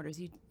 marching orders.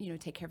 You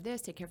take care of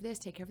this, take care of this,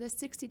 take care of this.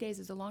 60 days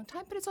is a long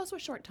time, but it's also a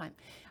short time.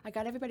 I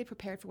got everybody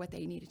prepared for what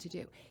they needed to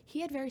do. He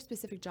had very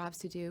specific jobs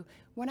to do.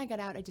 When I got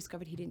out, I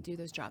discovered he didn't do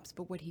those jobs.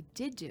 But what he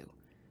did do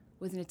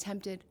was an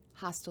attempted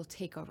hostile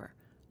takeover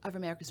of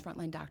America's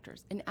Frontline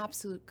Doctors, an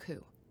absolute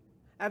coup.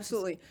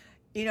 Absolutely.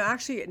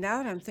 Actually,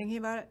 now that I'm thinking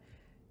about it,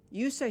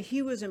 you say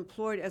he was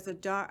employed as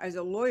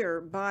a lawyer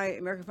by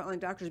American Frontline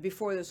Doctors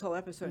before this whole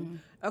episode. Mm-hmm.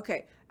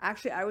 Okay.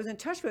 Actually, I was in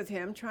touch with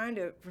him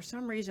for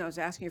some reason, I was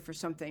asking you for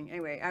something.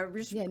 Anyway,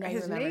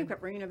 his name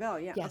kept ringing a bell.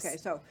 Yeah. Yes. Okay.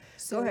 So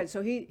go ahead.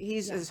 So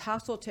he's his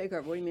hostile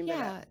takeover. What do you mean by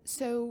that?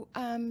 So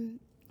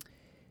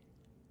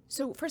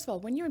first of all,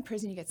 when you're in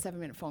prison, you get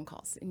 7-minute phone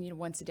calls, and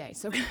once a day.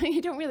 So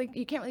you can't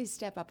really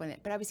step up on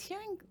it. But I was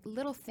hearing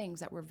little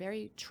things that were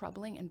very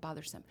troubling and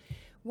bothersome.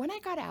 When I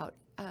got out,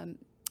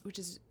 which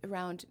is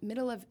around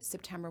middle of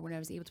September when I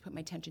was able to put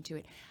my attention to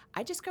it,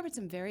 I discovered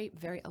some very,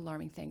 very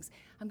alarming things.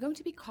 I'm going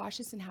to be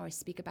cautious in how I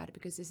speak about it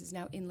because this is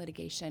now in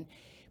litigation,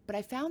 but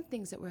I found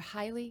things that were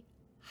highly,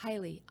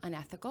 highly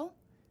unethical,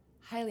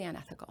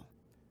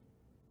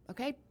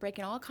 okay?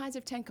 Breaking all kinds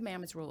of 10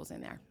 Commandments rules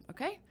in there,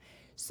 okay?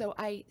 So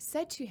I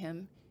said to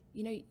him,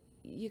 you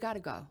gotta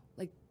go.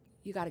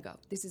 You gotta go.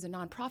 This is a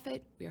nonprofit.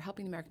 We are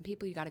helping the American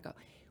people. You gotta go.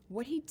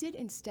 What he did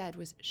instead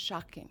was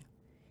shocking.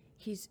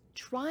 He's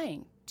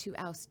trying to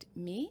oust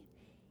me.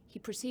 He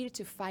proceeded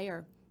to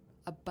fire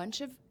a bunch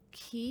of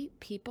key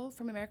people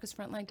from America's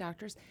Frontline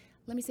Doctors.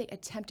 Let me say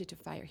attempted to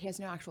fire. He has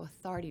no actual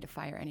authority to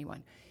fire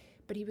anyone.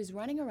 But he was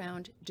running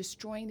around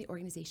destroying the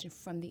organization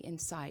from the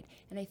inside.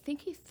 And I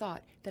think he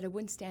thought that I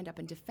wouldn't stand up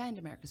and defend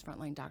America's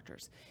Frontline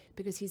Doctors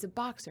because he's a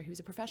boxer. He was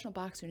a professional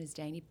boxer in his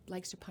day, and he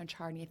likes to punch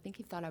hard, and I think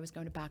he thought I was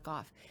going to back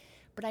off.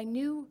 But I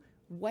knew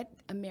what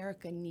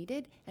America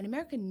needed, and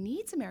America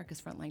needs America's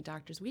frontline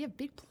doctors. We have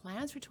big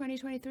plans for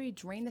 2023,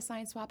 drain the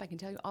science swamp. I can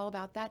tell you all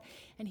about that.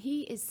 And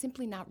he is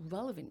simply not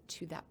relevant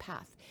to that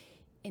path.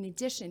 In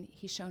addition,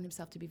 he's shown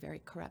himself to be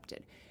very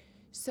corrupted.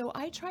 So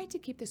I tried to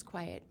keep this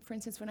quiet. For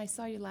instance, when I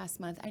saw you last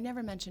month, I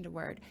never mentioned a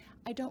word.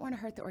 I don't want to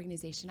hurt the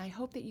organization. I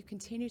hope that you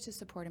continue to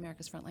support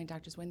America's frontline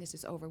doctors when this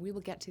is over. We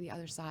will get to the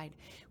other side.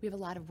 We have a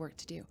lot of work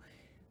to do.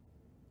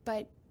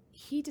 But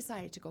he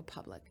decided to go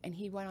public, and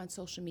he went on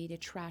social media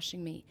trashing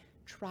me,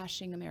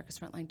 trashing America's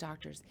frontline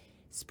doctors,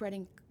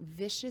 spreading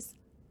vicious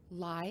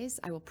lies.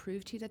 I will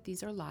prove to you that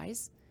these are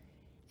lies.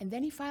 And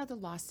then he filed a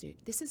lawsuit.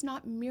 This is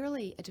not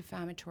merely a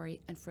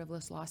defamatory and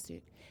frivolous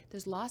lawsuit.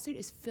 This lawsuit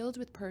is filled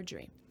with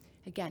perjury.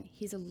 Again,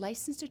 he's a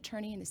licensed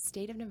attorney in the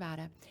state of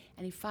Nevada,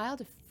 and he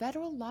filed a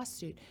federal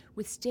lawsuit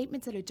with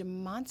statements that are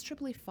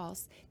demonstrably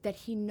false, that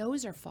he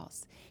knows are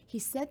false. He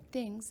said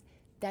things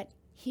that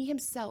he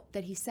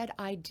said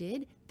I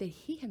did, that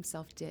he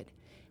himself did.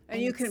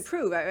 And you can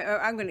prove.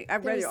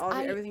 I've read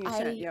everything you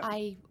said. Yep.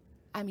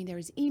 I mean,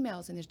 there's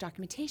emails and there's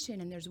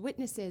documentation and there's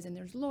witnesses and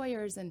there's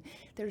lawyers and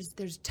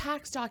there's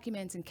tax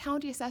documents and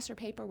county assessor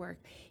paperwork.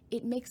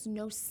 It makes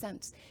no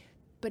sense.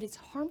 But it's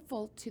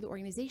harmful to the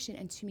organization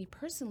and to me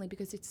personally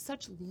because it's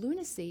such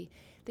lunacy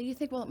that you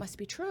think, well, it must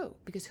be true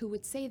because who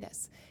would say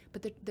this?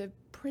 But the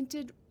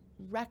printed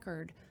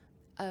record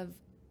of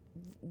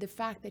the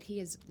fact that he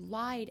has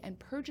lied and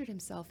perjured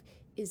himself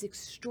is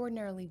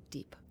extraordinarily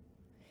deep.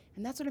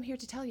 And that's what I'm here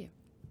to tell you.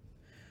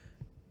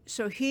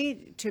 So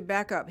to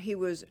back up, he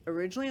was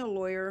originally a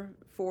lawyer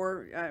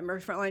for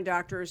American Frontline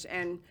Doctors,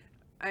 and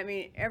I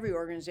mean, every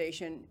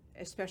organization,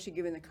 especially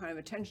given the kind of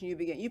attention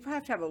you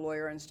have to have a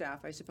lawyer on staff,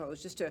 I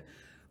suppose, just to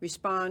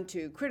respond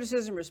to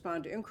criticism,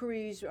 respond to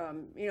inquiries,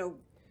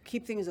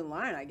 keep things in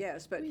line, I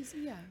guess. But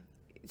yeah.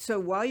 So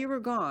while you were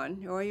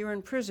gone, while you were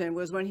in prison,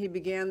 was when he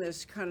began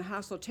this kind of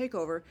hostile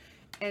takeover.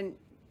 And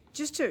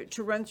just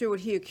to run through what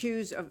he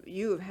accused of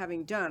you of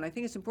having done, I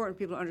think it's important for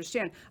people to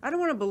understand. I don't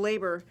want to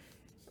belabor.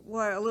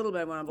 Well, a little bit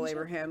I want to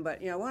belabor him,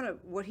 but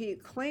what he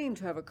claimed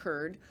to have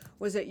occurred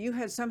was that you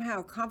had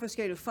somehow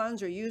confiscated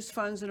funds or used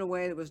funds in a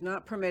way that was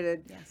not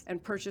permitted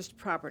and purchased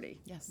property.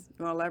 Yes.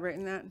 You want to elaborate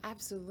on that?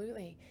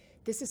 Absolutely.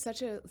 This is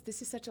such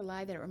a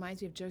lie that it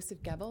reminds me of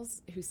Joseph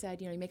Goebbels, who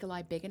said, you make a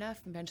lie big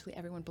enough, eventually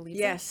everyone believes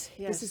it. Yes.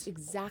 This is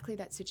exactly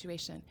that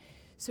situation.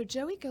 So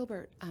Joey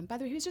Gilbert, by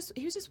the way, he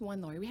was just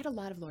one lawyer. We had a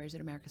lot of lawyers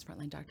at America's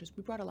Frontline Doctors.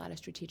 We brought a lot of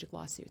strategic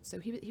lawsuits. So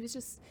he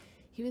was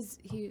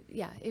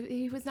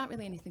not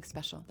really anything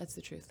special. That's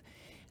the truth.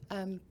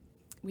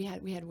 We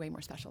had way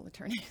more special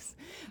attorneys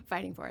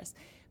fighting for us.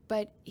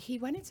 But he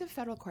went into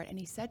federal court and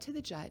he said to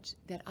the judge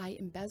that I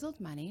embezzled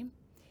money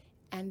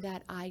and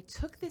that I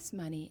took this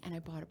money and I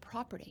bought a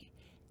property.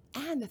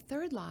 And the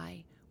third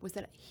lie was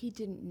that he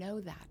didn't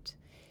know that.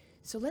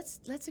 So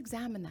let's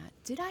examine that.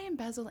 Did I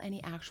embezzle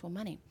any actual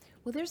money?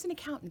 Well, there's an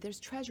accountant, there's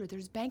treasurer,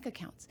 there's bank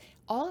accounts.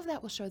 All of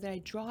that will show that I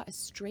draw a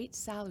straight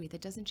salary that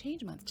doesn't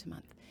change month to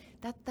month.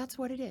 That's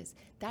what it is.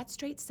 That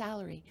straight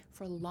salary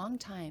for a long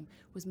time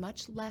was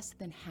much less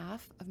than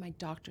half of my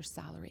doctor's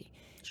salary.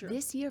 Sure.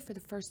 This year, for the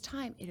first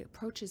time, it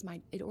approaches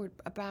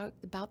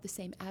about the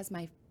same as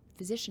my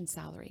physician's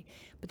salary.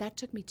 But that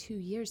took me 2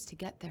 years to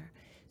get there.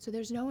 So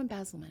there's no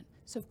embezzlement.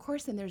 So of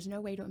course, then there's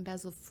no way to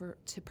embezzle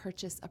to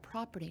purchase a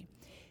property.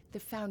 The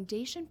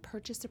foundation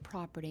purchased a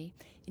property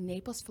in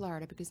Naples,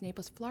 Florida, because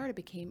Naples, Florida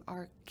became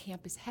our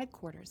campus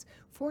headquarters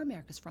for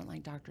America's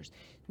Frontline Doctors.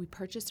 We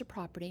purchased a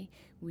property.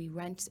 We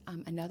rent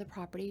another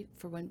property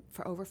for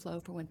overflow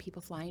for when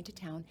people fly into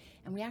town,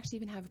 and we actually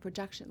even have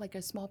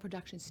a small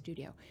production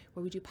studio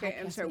where we do podcasts. Okay,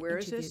 I'm sorry, where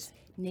interviews. is this?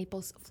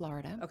 Naples,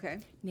 Florida. Okay.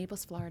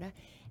 Naples, Florida.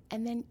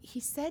 And then he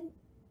said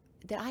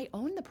that I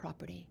own the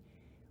property.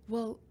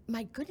 Well,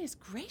 my goodness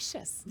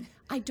gracious,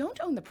 I don't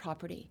own the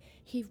property.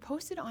 He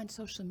posted on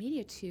social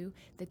media, too,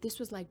 that this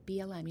was like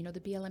BLM, the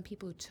BLM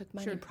people who took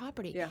money and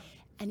property. Yeah.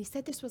 And he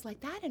said this was like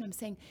that. And I'm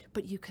saying,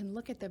 but you can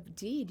look at the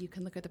deed, you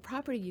can look at the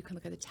property, you can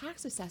look at the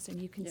tax assessor, and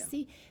you can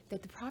see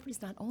that the property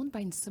is not owned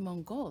by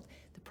Simone Gold.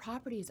 The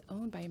property is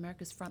owned by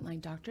America's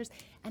Frontline Doctors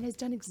and has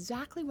done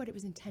exactly what it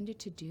was intended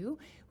to do,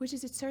 which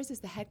is it serves as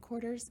the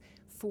headquarters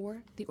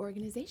for the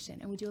organization.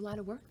 And we do a lot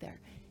of work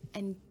there.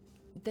 And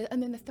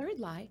then the third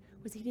lie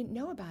was he didn't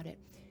know about it,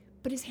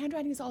 but his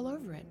handwriting is all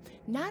over it.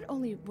 Not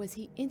only was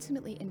he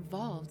intimately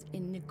involved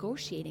in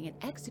negotiating and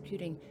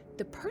executing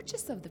the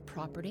purchase of the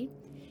property,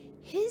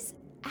 his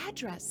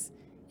address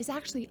is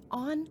actually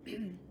on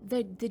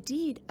the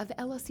deed of the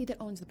LLC that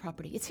owns the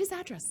property. It's his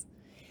address.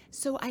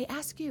 So I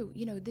ask you,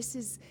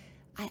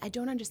 I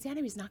don't understand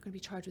him. He's not going to be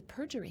charged with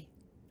perjury.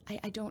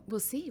 We'll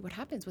see what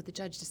happens, what the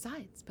judge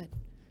decides, but...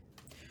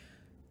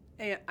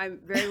 I'm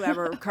very glad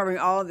we're covering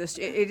all of this.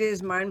 It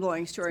is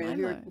mind-blowing story. It's And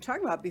we were mind-blowing.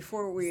 talking about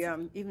before we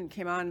even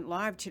came on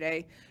live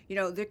today,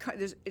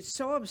 it's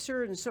so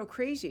absurd and so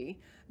crazy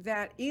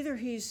that either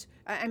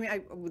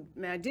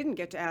I didn't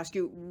get to ask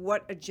you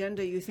what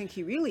agenda you think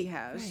he really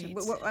has. Right.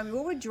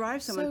 What would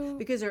drive someone? So-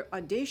 Because they're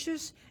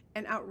audacious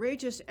and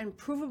outrageous and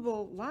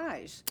provable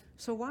lies.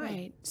 So why?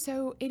 Right.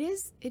 So it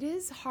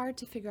is hard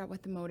to figure out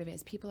what the motive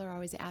is. People are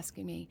always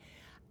asking me.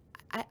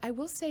 I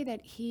will say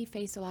that he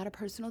faced a lot of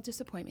personal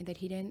disappointment that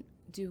he didn't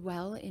do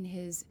well in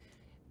his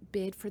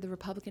bid for the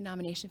Republican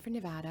nomination for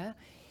Nevada.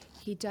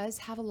 He does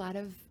have a lot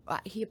of,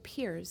 he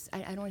appears, I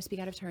don't want to speak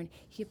out of turn,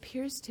 he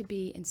appears to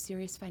be in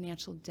serious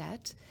financial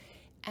debt.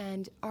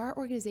 And our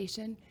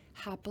organization,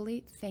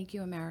 happily, Thank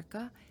You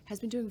America, has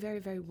been doing very,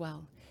 very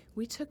well.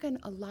 We took in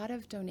a lot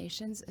of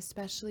donations,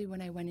 especially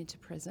when I went into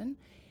prison.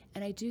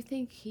 And I do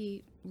think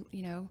he,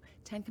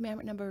 10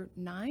 Commandment number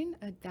 9,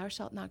 thou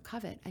shalt not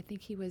covet. I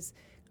think he was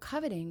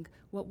coveting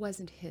what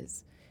wasn't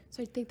his.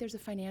 So I think there's a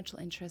financial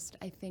interest.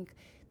 I think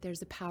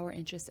there's a power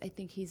interest. I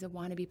think he's a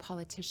wannabe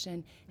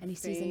politician, and he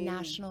sees a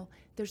national.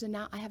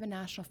 I have a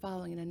national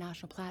following and a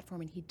national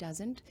platform, and he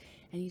doesn't,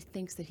 and he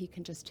thinks that he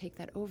can just take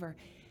that over.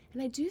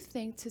 And I do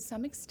think, to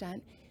some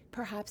extent,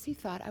 perhaps he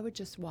thought I would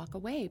just walk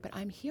away, but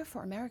I'm here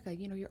for America.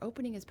 Your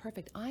opening is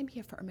perfect. I'm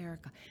here for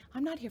America.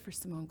 I'm not here for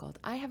Simone Gold.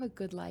 I have a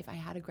good life. I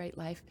had a great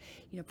life,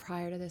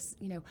 prior to this.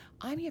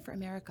 I'm here for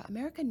America.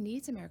 America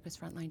needs America's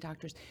frontline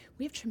doctors.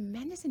 We have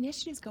tremendous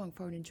initiatives going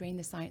forward in Drain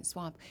the Science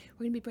Swamp.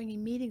 We're going to be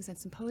bringing meetings and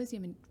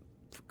symposium and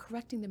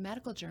correcting the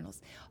medical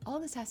journals. All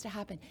this has to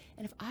happen.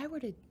 And if I were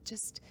to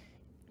just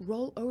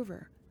roll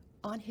over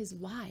on his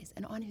lies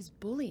and on his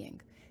bullying,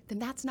 then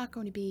that's not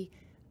going to be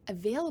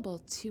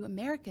available to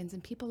Americans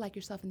and people like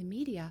yourself in the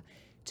media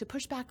to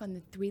push back on the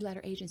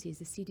three-letter agencies,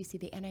 the CDC,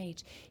 the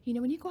NIH.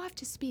 When you go off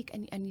to speak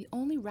and the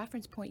only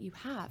reference point you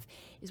have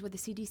is what the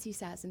CDC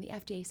says and the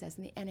FDA says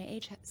and the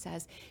NIH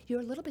says,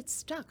 you're a little bit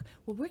stuck.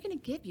 Well, we're going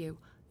to give you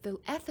the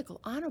ethical,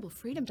 honorable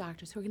freedom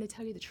doctors who are going to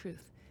tell you the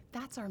truth.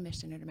 That's our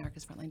mission at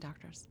America's Frontline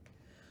Doctors.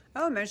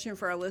 I'll mention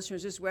for our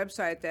listeners this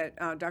website that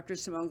Dr.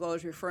 Simone Gold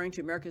is referring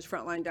to, America's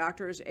Frontline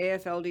Doctors,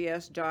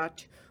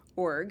 aflds.org.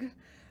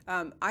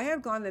 I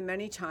have gone there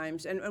many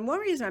times, and one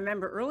reason I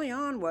remember early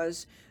on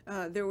was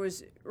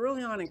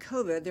early on in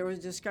COVID, there was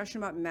a discussion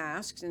about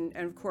masks, and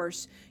of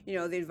course, the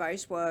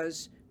advice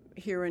was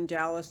here in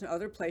Dallas and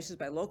other places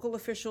by local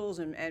officials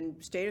and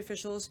state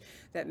officials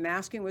that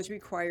masking was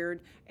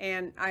required.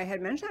 And I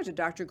had mentioned that to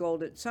Dr.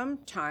 Gold at some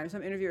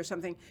interview or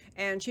something,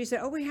 and she said,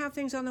 oh, we have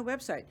things on the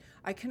website.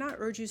 I cannot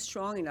urge you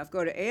strong enough.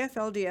 Go to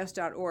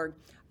aflds.org.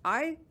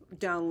 I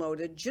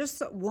downloaded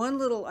just one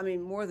little,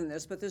 more than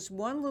this, but this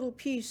one little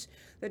piece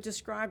that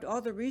described all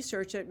the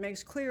research that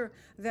makes clear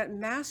that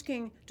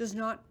masking does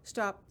not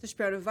stop the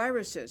spread of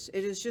viruses.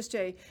 It is just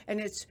and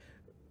it's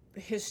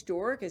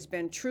historic, it's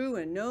been true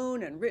and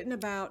known and written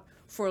about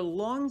for a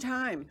long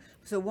time.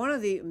 So one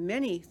of the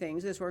many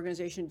things this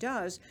organization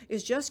does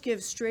is just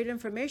give straight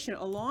information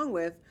along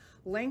with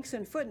links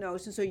and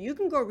footnotes, and so you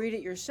can go read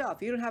it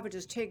yourself. You don't have to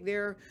just take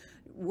their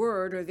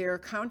word or their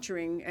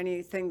countering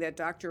anything that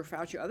Dr.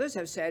 Fauci or others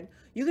have said.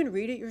 You can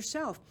read it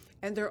yourself.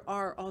 And there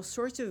are all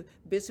sorts of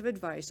bits of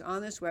advice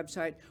on this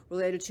website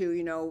related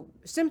to,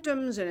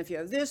 symptoms, and if you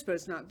have this, but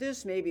it's not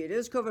this, maybe it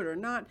is COVID or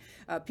not.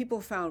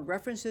 People found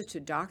references to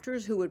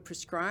doctors who would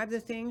prescribe the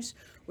things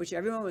which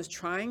everyone was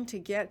trying to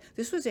get.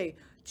 This was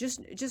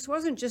just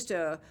wasn't just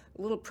a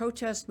little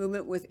protest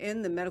movement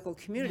within the medical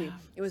community. Yeah.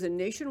 It was a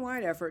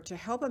nationwide effort to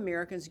help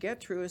Americans get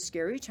through a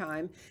scary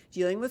time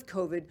dealing with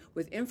COVID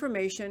with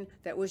information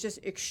that was just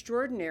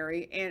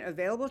extraordinary and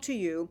available to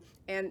you.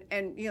 And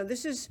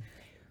this is,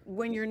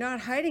 when you're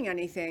not hiding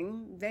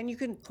anything, then you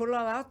can put it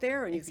all out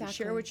there and you can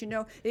share what you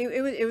know. It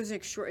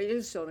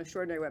is still an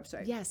extraordinary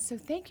website. Yes, so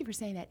thank you for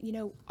saying that.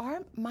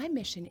 My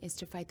mission is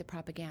to fight the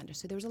propaganda.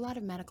 So there was a lot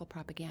of medical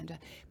propaganda,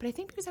 but I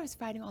think because I was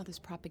fighting all this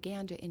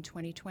propaganda in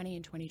 2020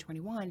 and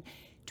 2021,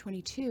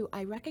 22,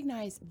 I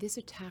recognize this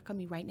attack on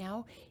me right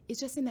now is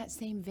just in that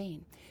same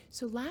vein.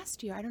 So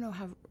last year, I don't know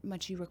how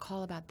much you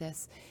recall about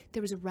this,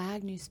 there was a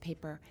rag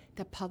newspaper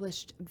that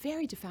published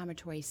very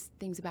defamatory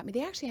things about me.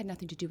 They actually had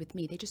nothing to do with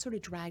me. They just sort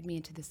of dragged me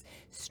into this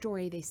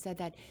story. They said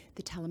that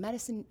the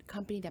telemedicine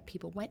company that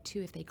people went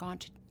to, if they'd gone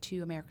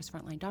to America's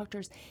Frontline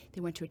Doctors,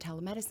 they went to a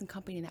telemedicine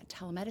company, and that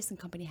telemedicine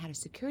company had a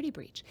security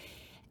breach.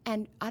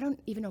 And I don't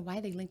even know why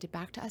they linked it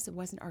back to us. It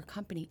wasn't our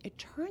company. It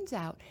turns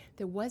out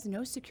there was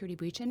no security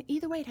breach, and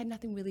either way, it had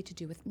nothing really to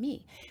do with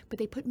me. But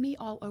they put me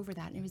all over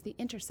that, and it was The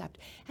Intercept.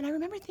 And I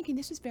remember thinking,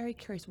 this was very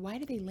curious. Why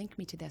did they link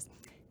me to this?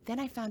 Then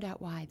I found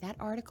out why. That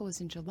article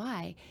was in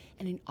July,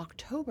 and in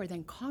October,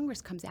 then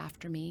Congress comes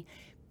after me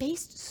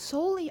based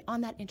solely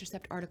on that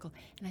Intercept article.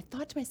 And I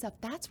thought to myself,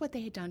 that's what they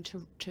had done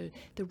to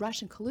the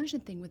Russian collusion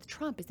thing with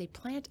Trump, is they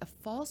plant a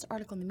false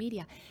article in the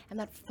media, and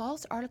that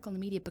false article in the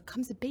media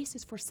becomes a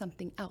basis for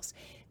something else.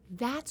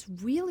 That's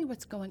really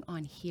what's going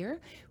on here,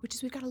 which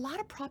is we've got a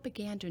lot of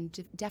propaganda and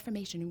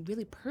defamation and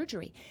really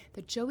perjury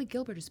that Joey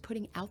Gilbert is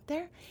putting out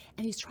there,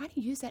 and he's trying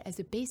to use that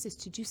as a basis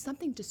to do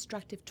something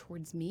destructive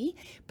towards me.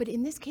 But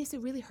in this case,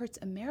 it really hurts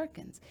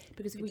Americans,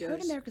 because if we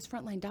hurt America's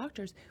frontline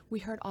doctors, we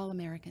hurt all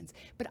Americans.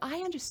 But I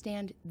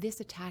understand this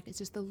attack is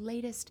just the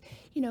latest,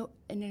 in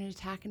an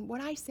attack, and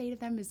what I say to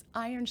them is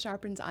iron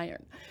sharpens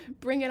iron.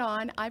 Bring it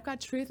on. I've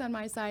got truth on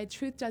my side.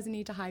 Truth doesn't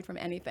need to hide from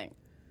anything.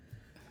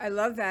 I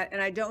love that,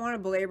 and I don't want to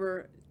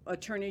belabor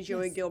Attorney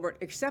Joey Gilbert,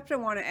 except I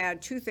want to add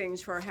two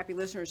things for our happy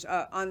listeners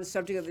on the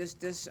subject of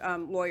this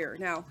lawyer.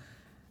 Now,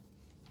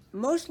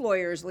 most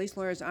lawyers, at least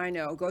lawyers I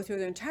know, go through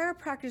the entire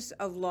practice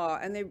of law,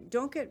 and they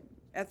don't get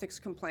ethics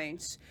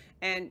complaints,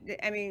 and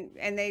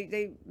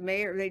they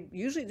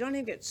usually don't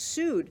even get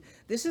sued.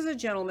 This is a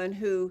gentleman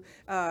who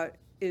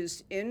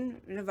is in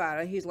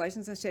Nevada. He's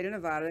licensed in the state of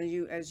Nevada,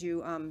 and as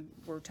you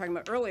were talking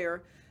about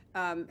earlier,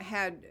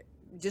 had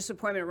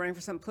disappointment running for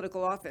some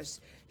political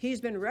office.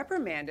 He's been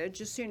reprimanded,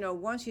 just so you know,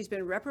 once he's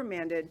been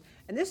reprimanded,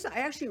 and this, I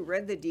actually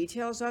read the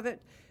details of it,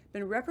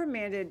 been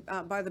reprimanded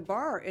by the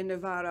bar in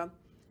Nevada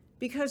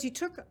because he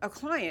took a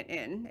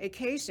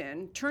case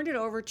in, turned it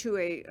over to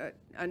a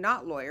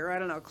not lawyer, I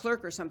don't know, a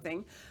clerk or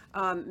something,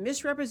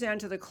 misrepresented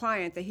to the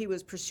client that he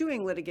was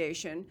pursuing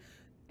litigation,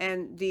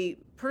 and the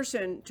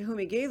person to whom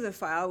he gave the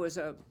file was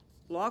a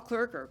law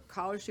clerk or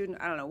college student,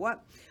 I don't know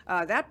what.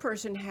 That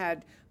person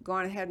had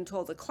gone ahead and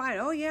told the client,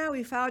 oh yeah,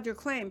 we filed your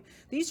claim.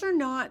 These are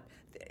not,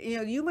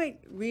 you might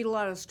read a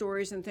lot of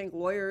stories and think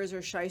lawyers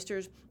are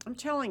shysters. I'm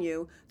telling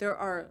you, there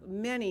are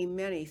many,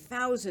 many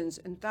thousands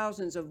and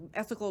thousands of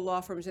ethical law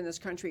firms in this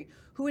country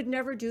who would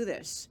never do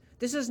this.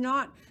 This is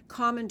not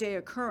common day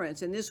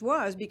occurrence, and this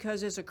was because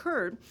this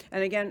occurred.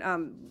 And again,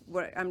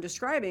 what I'm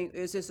describing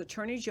is this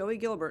attorney, Joey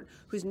Gilbert,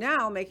 who's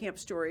now making up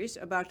stories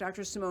about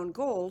Dr. Simone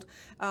Gold.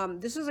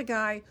 This is a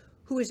guy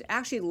who is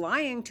actually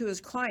lying to his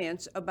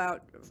clients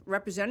about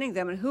representing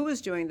them and who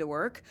was doing the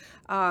work.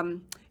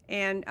 And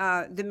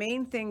the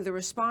main thing, the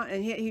response,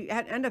 and he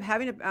ended up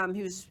having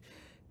he was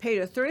paid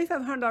a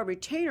 $3,500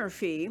 retainer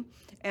fee,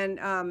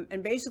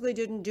 and basically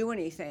didn't do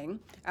anything.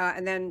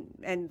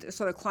 And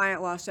so the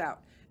client lost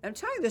out. I'm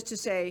telling this to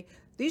say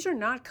these are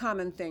not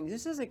common things.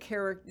 This is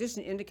this is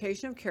an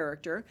indication of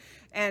character.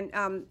 And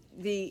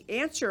the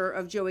answer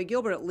of Joey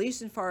Gilbert, at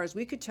least as far as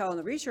we could tell in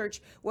the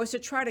research, was to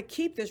try to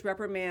keep this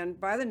reprimand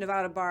by the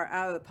Nevada bar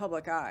out of the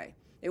public eye.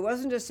 It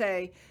wasn't to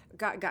say,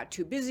 got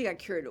too busy, got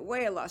carried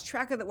away, I lost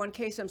track of that one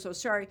case, I'm so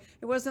sorry.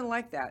 It wasn't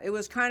like that. It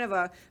was kind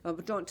of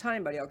don't tell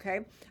anybody,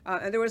 okay?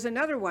 And there was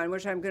another one,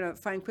 which I'm going to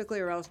find quickly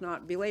or else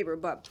not belabor,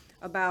 but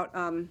about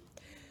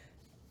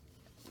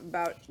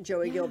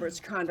Joey Gilbert's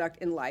conduct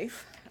in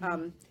life,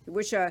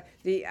 which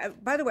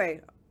by the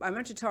way, I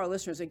meant to tell our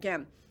listeners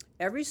again,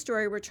 every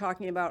story we're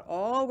talking about,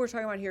 all we're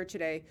talking about here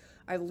today,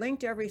 I've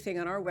linked everything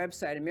on our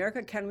website,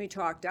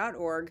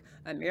 americacanwetalk.org,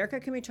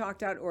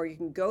 americacanwetalk.org. You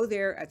can go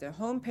there at the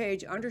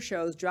homepage under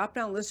shows, drop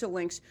down list of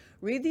links,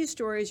 read these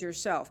stories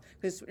yourself,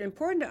 because it's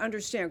important to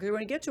understand, because we're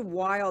going to get to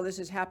why all this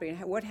is happening,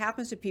 what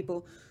happens to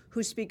people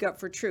who speak up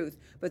for truth.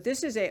 But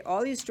this is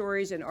all these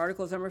stories and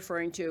articles I'm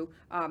referring to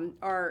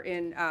are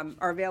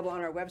available on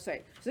our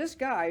website. So this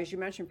guy, as you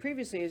mentioned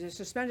previously, is a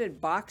suspended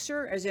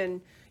boxer, as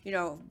in,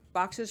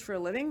 boxes for a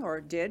living,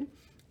 or did.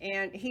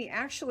 And he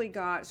actually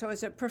got, so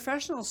it's a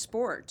professional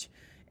sport,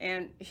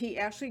 and he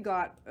actually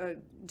got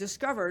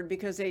discovered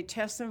because they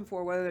test them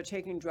for whether they're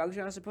taking drugs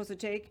they're not supposed to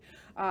take.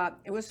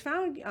 It was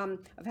found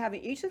of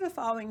having each of the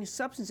following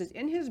substances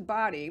in his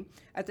body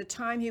at the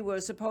time he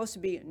was supposed to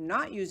be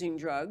not using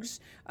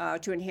drugs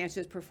to enhance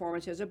his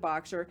performance as a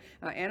boxer: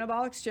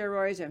 anabolic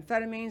steroids,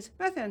 amphetamines,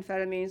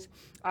 methamphetamines,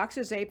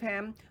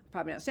 oxazepam,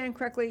 probably not saying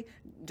correctly,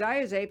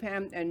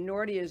 diazepam, and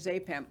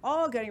nordiazepam,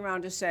 all getting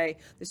around to say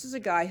this is a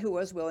guy who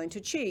was willing to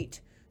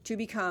cheat to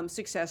become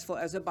successful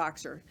as a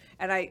boxer.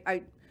 And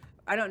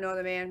I don't know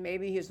the man,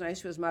 maybe he's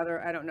nice to his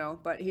mother, I don't know,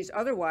 but he's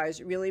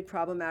otherwise really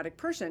problematic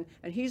person,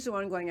 and he's the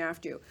one going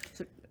after you.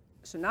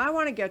 So now I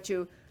want to get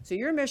to, so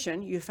your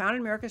mission, you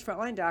founded America's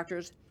Frontline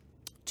Doctors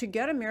to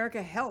get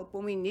America help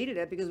when we needed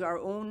it because our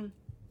own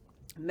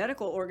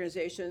medical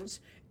organizations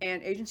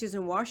and agencies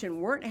in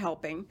Washington weren't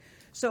helping.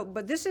 So,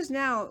 but this is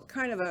now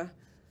kind of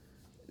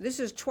this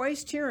is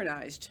twice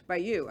tyrannized by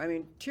you. I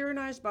mean,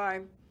 tyrannized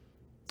by,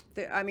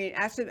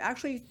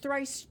 actually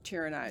thrice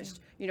tyrannized.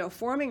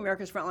 Forming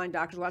America's Frontline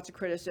Doctors, lots of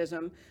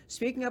criticism,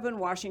 speaking up in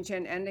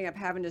Washington, ending up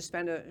having to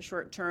spend a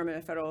short term in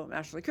a federal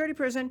national security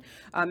prison,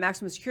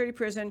 maximum security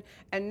prison,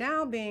 and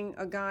now being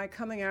a guy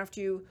coming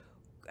after you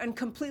and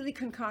completely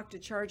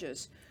concocted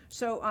charges.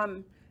 So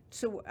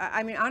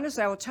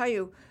honestly, I will tell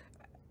you,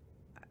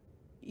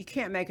 you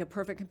can't make a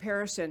perfect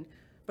comparison,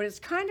 but it's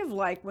kind of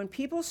like when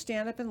people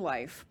stand up in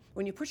life,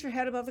 when you put your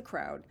head above the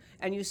crowd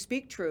and you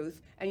speak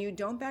truth and you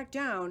don't back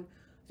down,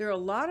 there are a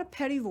lot of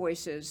petty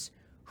voices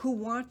who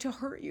want to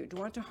hurt you,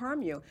 want to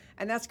harm you.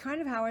 And that's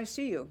kind of how I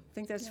see you.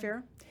 Think that's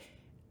fair?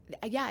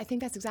 Yeah, I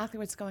think that's exactly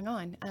what's going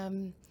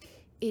on.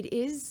 It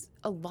is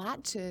a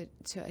lot to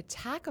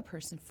attack a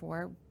person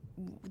for.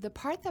 The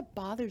part that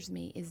bothers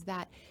me is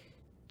that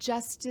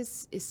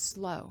justice is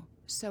slow.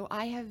 So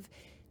I have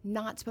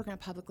not spoken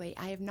up publicly.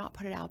 I have not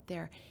put it out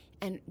there.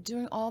 And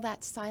during all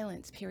that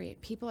silence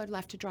period, people are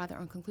left to draw their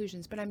own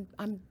conclusions. But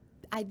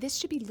this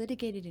should be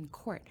litigated in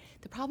court.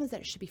 The problem is that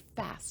it should be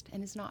fast,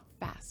 and it's not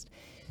fast.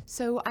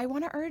 So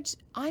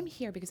I'm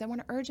here because I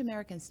want to urge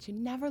Americans to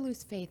never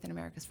lose faith in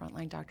America's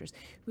frontline doctors.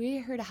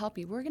 We're here to help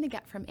you. We're going to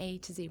get from A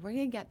to Z. We're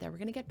going to get there. We're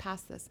going to get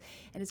past this,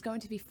 and it's going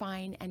to be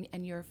fine,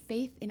 and your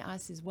faith in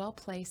us is well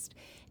placed.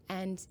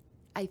 And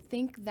I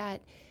think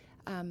that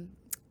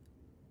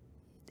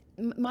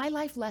my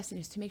life lesson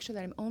is to make sure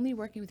that I'm only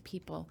working with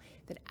people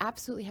that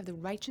absolutely have the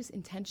righteous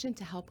intention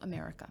to help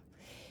America.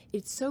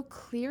 It's so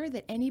clear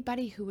that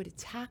anybody who would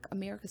attack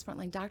America's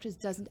frontline doctors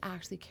doesn't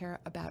actually care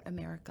about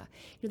America.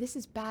 This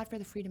is bad for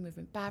the freedom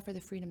movement, bad for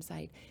the freedom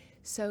side.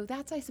 So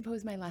that's, I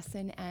suppose, my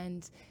lesson,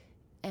 and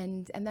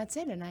that's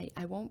it. And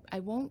I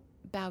won't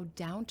bow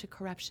down to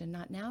corruption,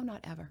 not now, not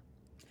ever.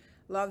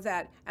 Love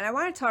that. And I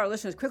want to tell our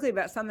listeners quickly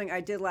about something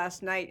I did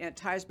last night, and it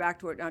ties back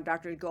to what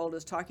Dr. Gold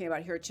is talking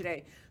about here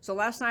today. So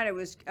last night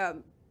I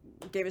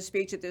gave a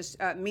speech at this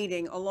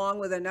meeting along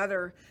with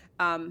another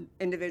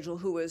individual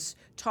who was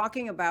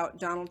talking about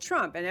Donald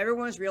Trump, and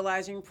everyone was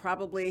realizing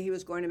probably he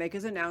was going to make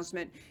his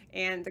announcement.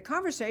 And the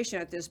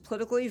conversation at this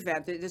political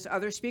event, this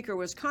other speaker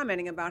was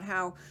commenting about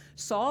how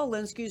Saul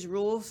Alinsky's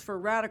rules for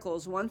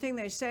radicals, one thing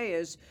they say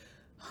is,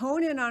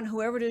 hone in on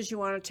whoever it is you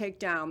want to take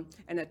down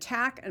and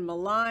attack and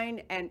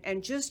malign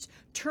and just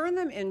turn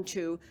them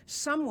into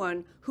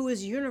someone who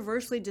is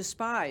universally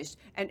despised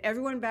and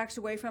everyone backs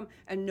away from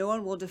and no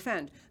one will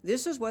defend.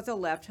 This is what the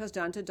left has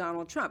done to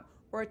Donald Trump,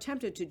 or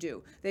attempted to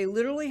do. They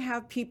literally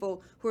have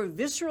people who are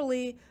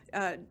viscerally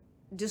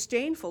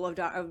disdainful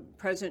of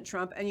President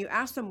Trump, and you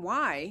ask them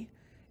why.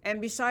 And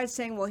besides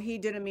saying, well, he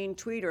did a mean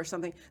tweet or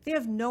something, they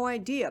have no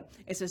idea.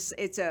 It's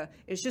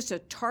just a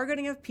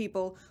targeting of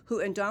people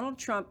who, and Donald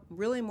Trump,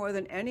 really more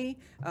than any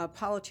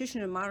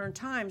politician in modern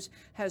times,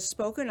 has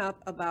spoken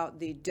up about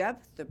the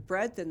depth, the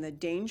breadth, and the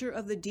danger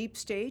of the deep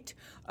state,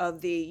 of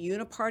the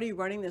uniparty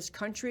running this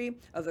country,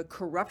 of the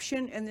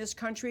corruption in this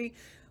country.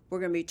 We're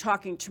going to be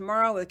talking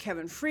tomorrow with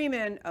Kevin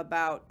Freeman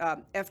about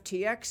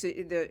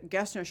FTX. The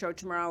guest on our show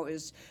tomorrow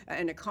is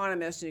an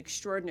economist, an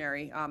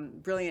extraordinary,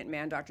 brilliant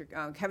man, Dr.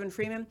 Kevin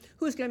Freeman,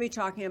 who's going to be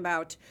talking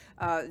about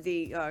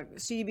the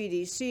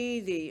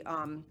CBDC, the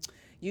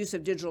use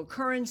of digital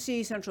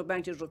currency, central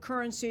bank digital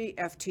currency,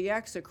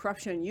 FTX, the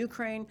corruption in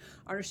Ukraine,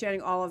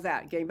 understanding all of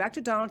that. Getting back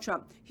to Donald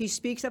Trump, he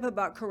speaks up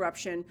about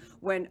corruption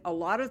when a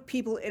lot of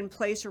people in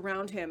place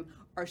around him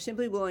are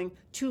simply willing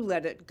to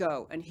let it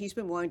go, and he's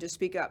been willing to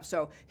speak up.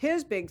 So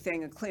his big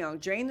thing,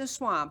 drain the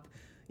swamp.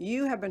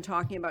 You have been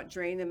talking about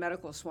drain the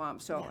medical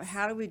swamp. So Yes.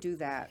 How do we do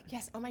that?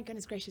 Yes. Oh my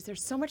goodness gracious.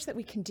 There's so much that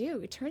we can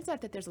do. It turns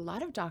out that there's a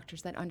lot of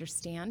doctors that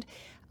understand.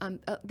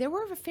 There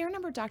were a fair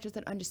number of doctors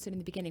that understood in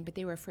the beginning, but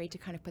they were afraid to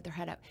kind of put their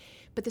head up.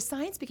 But the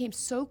science became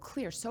so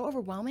clear, so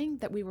overwhelming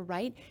that we were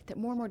right, that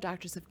more and more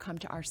doctors have come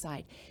to our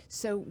side.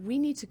 So we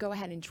need to go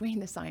ahead and drain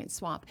the science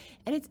swamp.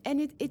 And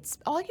it's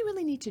all you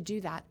really need to do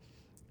that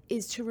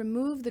is to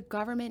remove the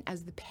government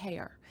as the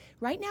payer.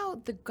 Right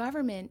now, the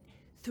government,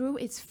 through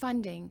its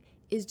funding,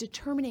 is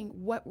determining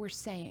what we're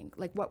saying,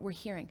 like what we're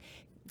hearing.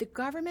 The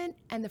government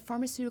and the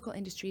pharmaceutical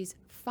industries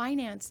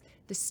finance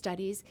the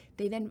studies.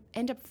 They then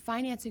end up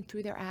financing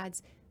through their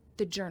ads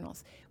the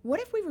journals. What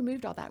if we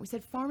removed all that? We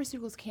said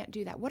pharmaceuticals can't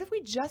do that. What if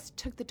we just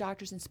took the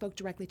doctors and spoke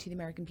directly to the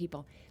American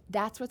people?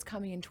 That's what's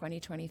coming in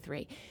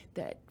 2023.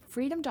 The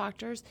freedom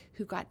doctors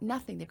who got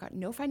nothing, they've got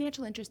no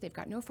financial interest, they've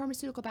got no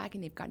pharmaceutical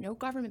backing, they've got no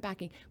government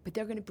backing, but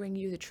they're going to bring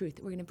you the truth.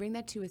 We're going to bring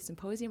that to you with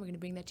symposium, we're going to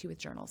bring that to you with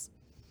journals.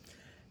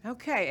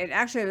 Okay, and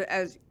actually,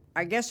 as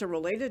I guess a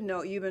related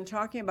note, you've been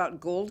talking about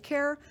Gold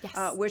Care,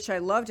 Yes. which I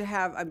love to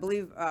have. I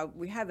believe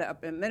we had that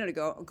up a minute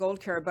ago, Gold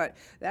Care, but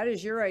that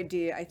is your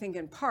idea, I think,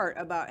 in part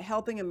about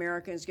helping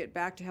Americans get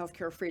back to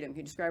healthcare freedom. Can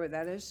you describe what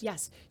that is?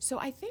 Yes. So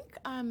I think,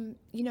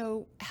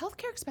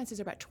 healthcare expenses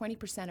are about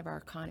 20% of our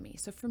economy.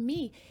 So for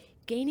me,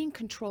 gaining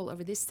control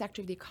over this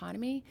sector of the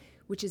economy,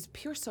 which is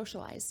pure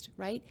socialized,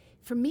 right?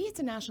 For me, it's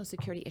a national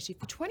security issue.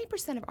 If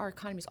 20% of our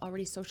economy is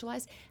already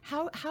socialized,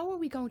 how are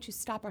we going to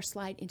stop our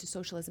slide into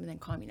socialism and then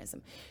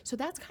communism? So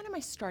that's kind of my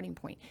starting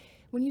point.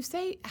 When you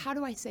say, how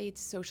do I say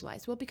it's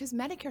socialized? Well, because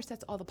Medicare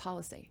sets all the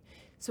policy.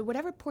 So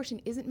whatever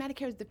portion isn't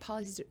Medicare, the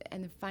policies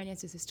and the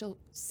finances is still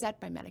set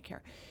by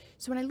Medicare.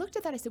 So when I looked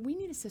at that, I said, we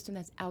need a system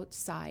that's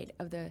outside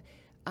of the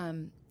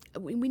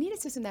we need a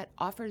system that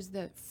offers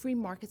the free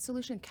market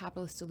solution,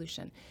 capitalist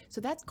solution. So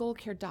that's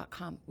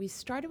goldcare.com. We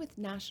started with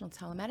national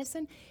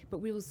telemedicine, but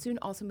we will soon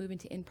also move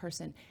into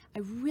in-person. I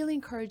really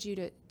encourage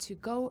you to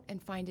go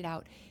and find it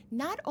out.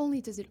 Not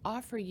only does it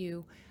offer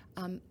you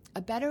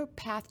a better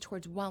path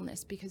towards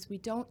wellness, because we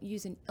don't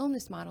use an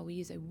illness model, we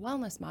use a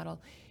wellness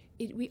model.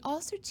 We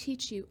also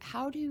teach you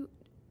how to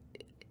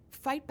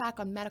fight back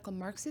on medical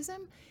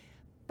Marxism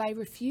by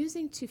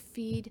refusing to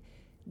feed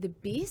the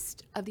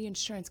beast of the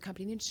insurance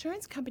company. The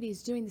insurance company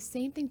is doing the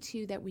same thing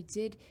too that we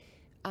did.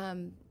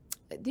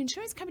 The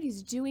insurance company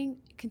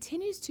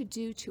continues to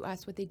do to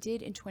us what they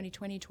did in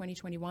 2020,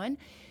 2021,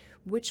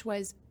 which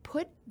was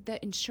put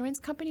the insurance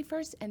company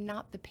first and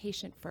not the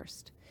patient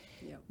first.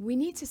 Yep. We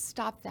need to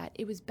stop that.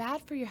 It was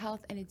bad for your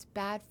health and it's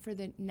bad for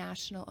the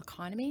national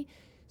economy.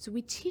 So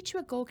we teach you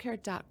at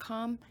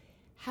goldcare.com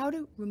how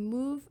to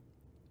remove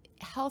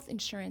health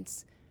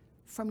insurance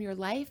from your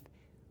life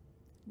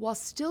while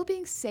still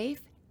being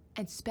safe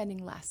and spending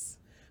less.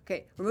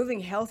 Okay, removing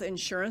health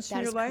insurance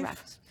from your life? That is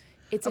correct.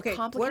 It's a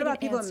complicated What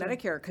about people answer. in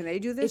Medicare? Can they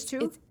do this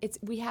too?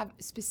 We have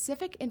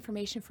specific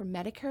information for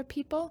Medicare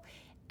people,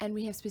 and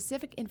we have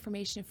specific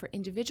information for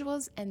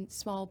individuals and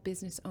small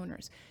business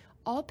owners.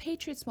 All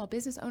Patriots, small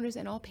business owners,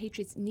 and all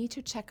Patriots need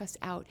to check us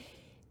out,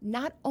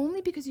 not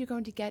only because you're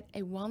going to get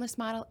a wellness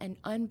model and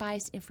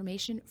unbiased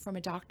information from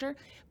a doctor,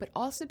 but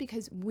also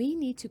because we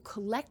need to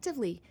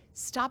collectively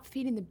stop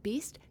feeding the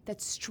beast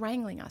that's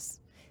strangling us.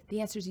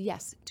 The answer is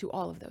yes to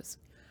all of those.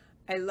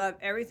 I love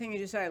everything you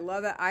just said. I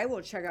love that. I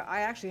will check out.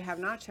 I actually have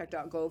not checked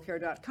out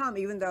goldcare.com,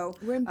 even though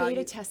we're in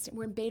beta testing.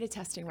 We're in beta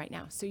testing right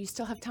now, so you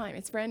still have time.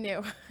 It's brand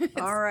new.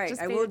 All right,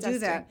 I will do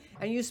that.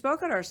 And you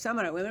spoke at our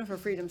summit, at Women for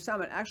Freedom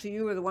Summit. Actually,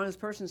 you were the one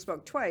person who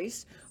spoke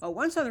twice,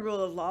 once on the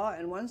rule of law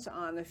and once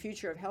on the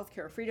future of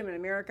healthcare freedom in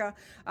America.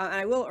 And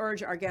I will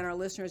urge, again, our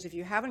listeners, if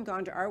you haven't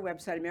gone to our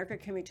website,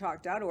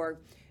 americacanwetalk.org,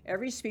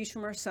 every speech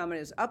from our summit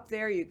is up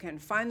there. You can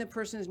find the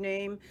person's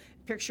name,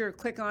 picture,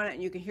 click on it,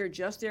 and you can hear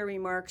just their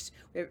remarks.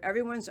 We have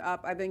everyone's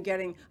up.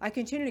 I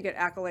continue to get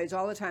accolades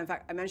all the time. In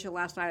fact, I mentioned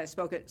last night I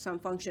spoke at some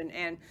function,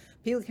 and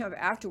people came up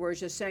afterwards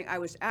just saying, I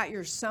was at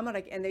your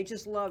summit, and they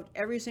just loved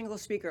every single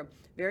speaker.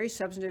 Very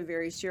substantive,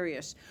 very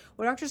serious.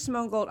 Well, Dr.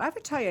 Simone Gold, I have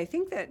to tell you, I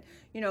think that,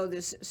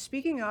 this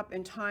speaking up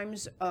in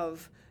times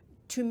of,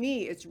 to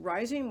me, it's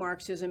rising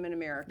Marxism in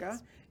America.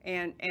 Yes.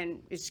 And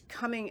it's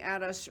coming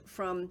at us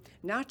from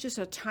not just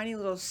a tiny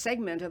little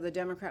segment of the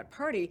Democrat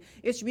Party.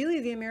 It's really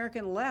the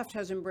American left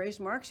has embraced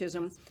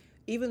Marxism,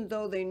 even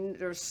though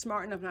they're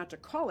smart enough not to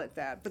call it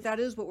that. But that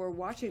is what we're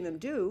watching them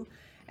do.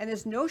 And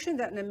this notion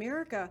that in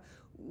America,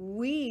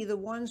 we, the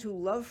ones who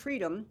love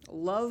freedom,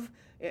 love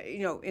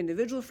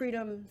individual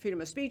freedom, freedom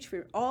of speech,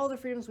 all the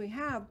freedoms we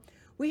have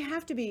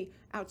to be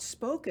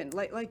outspoken,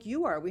 like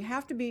you are. We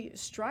have to be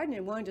strident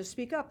and willing to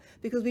speak up,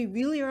 because we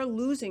really are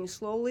losing,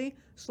 slowly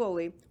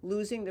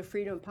losing the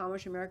freedom upon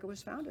which America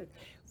was founded.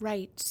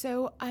 Right.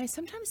 So I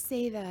sometimes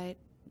say that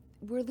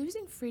we're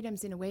losing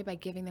freedoms in a way by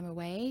giving them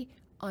away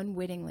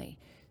unwittingly.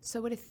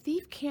 So what a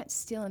thief can't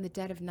steal in the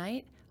dead of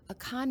night, a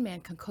con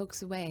man can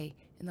coax away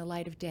in the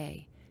light of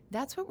day.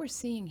 That's what we're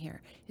seeing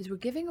here, is we're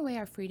giving away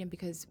our freedom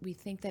because we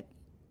think that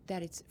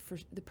it's for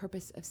the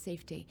purpose of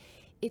safety.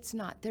 It's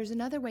not. There's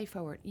another way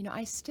forward.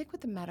 I stick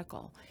with the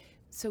medical.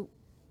 So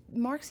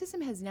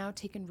Marxism has now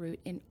taken root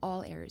in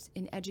all areas,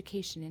 in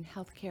education, in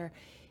healthcare,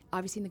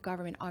 obviously in the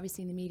government,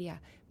 obviously in the media.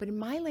 But in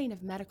my lane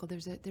of medical,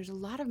 there's a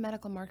lot of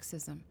medical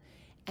Marxism.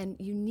 And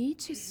you need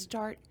to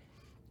start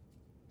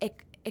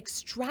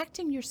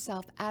extracting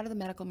yourself out of the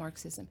medical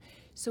Marxism.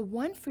 So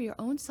one, for your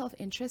own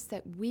self-interest,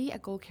 that we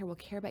at Gold Care will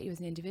care about you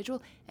as an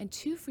individual, and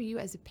two, for you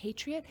as a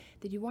patriot,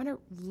 that you want to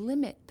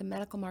limit the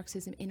medical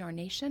Marxism in our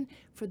nation.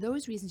 For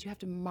those reasons, you have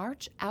to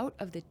march out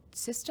of the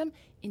system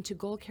into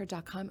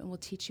goldcare.com, and we'll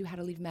teach you how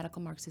to leave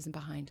medical Marxism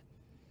behind.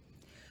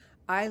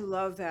 I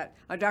love that.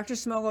 Dr.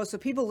 Simone Gold, so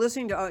people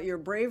listening to your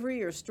bravery,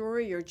 your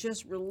story, your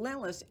just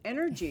relentless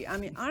energy. I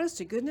mean, honest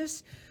to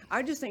goodness,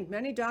 I just think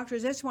many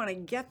doctors just want to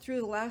get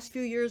through the last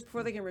few years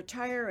before they can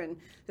retire, and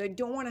they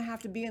don't want to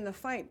have to be in the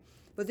fight.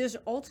 But this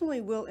ultimately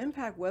will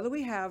impact whether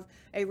we have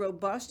a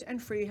robust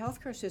and free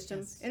healthcare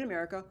system in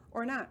America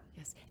or not.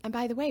 Yes. And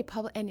by the way,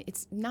 and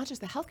it's not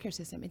just the healthcare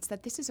system, it's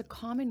that this is a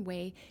common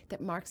way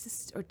that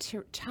Marxists or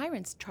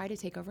tyrants try to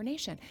take over a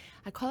nation.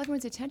 I call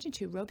everyone's attention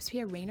to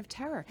Robespierre's Reign of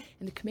Terror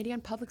and the Committee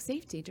on Public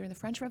Safety during the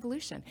French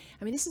Revolution.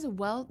 I mean, this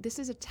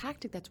is a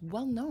tactic that's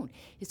well known,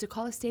 is to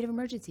call a state of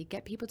emergency,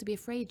 get people to be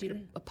afraid due to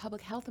a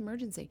public health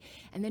emergency,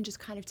 and then just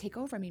kind of take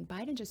over. I mean,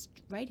 Biden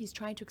he's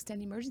trying to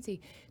extend the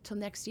emergency till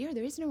next year.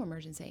 There is no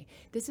emergency.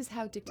 This is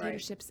how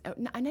dictatorships,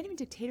 not even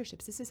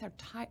dictatorships, this is how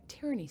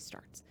tyranny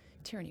starts.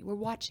 Tyranny. We're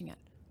watching it.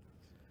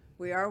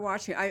 We are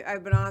watching.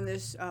 I've been on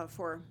this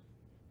for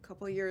a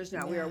couple of years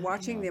now. We are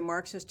watching the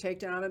Marxist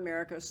takedown of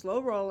America, slow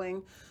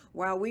rolling,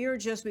 while we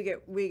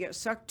get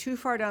sucked too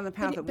far down the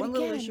path of one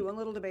little issue, one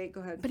little debate.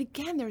 Go ahead. But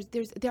again,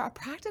 there are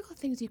practical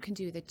things you can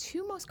do. The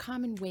two most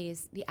common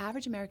ways the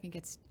average American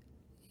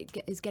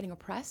is getting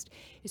oppressed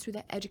is through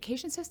the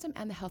education system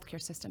and the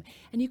healthcare system.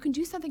 And you can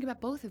do something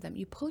about both of them.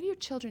 You pull your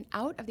children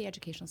out of the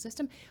educational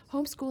system,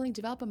 homeschooling,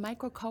 develop a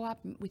micro co-op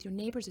with your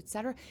neighbors,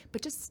 etc.,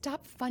 but just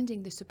stop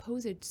funding the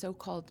supposed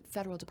so-called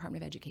Federal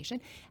Department of Education.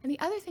 And the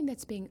other thing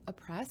that's being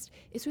oppressed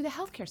is through the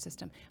healthcare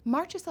system.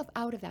 March yourself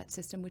out of that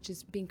system, which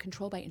is being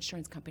controlled by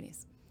insurance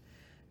companies.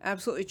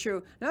 Absolutely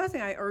true. Another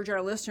thing I urge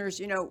our listeners,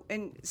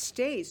 in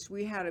states,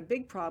 we had a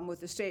big problem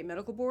with the state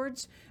medical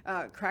boards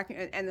cracking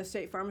and the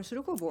state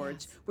pharmaceutical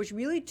boards, yes, which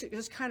really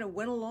just kind of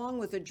went along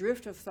with the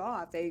drift of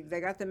thought. They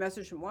got the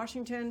message from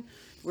Washington,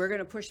 we're going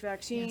to push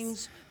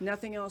vaccines, yes,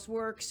 nothing else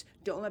works,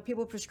 don't let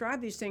people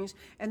prescribe these things.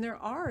 And there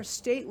are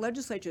state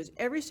legislatures.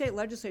 Every state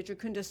legislature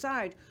can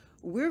decide,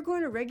 we're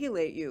going to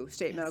regulate you,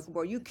 state, yes, medical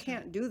board. You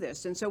can't do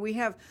this. And so we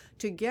have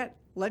to get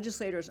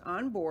legislators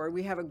on board.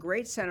 We have a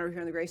great senator here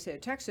in the great state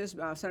of Texas,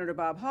 Senator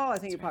Bob Hall. I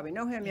think you probably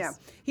know him. Yes.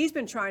 Yeah. He's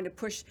been trying to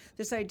push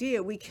this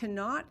idea. We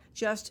cannot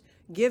just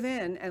give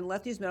in and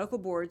let these medical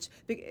boards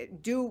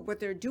do what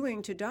they're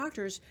doing to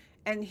doctors.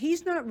 And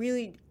he's not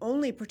really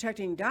only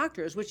protecting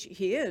doctors, which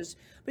he is,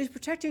 but he's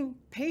protecting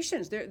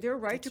patients. Their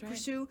right to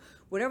pursue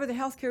whatever the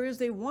health care is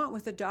they want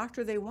with the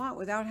doctor they want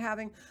without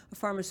having a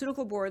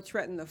pharmaceutical board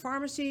threaten the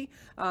pharmacy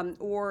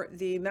or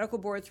the medical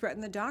board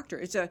threaten the doctor.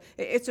 It's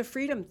a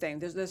freedom thing.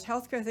 This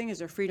healthcare thing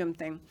is a freedom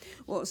thing.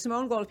 Well,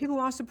 Simone Gold, if people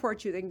want to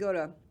support you, they can go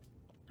to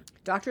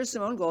Dr.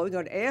 Simone Gold,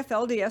 go to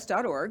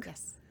aflds.org.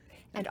 Yes,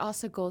 and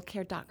also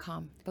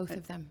goldcare.com, both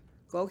of them.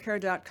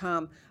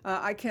 Goldcare.com.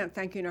 I can't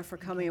thank you enough for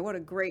coming. And what a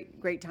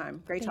great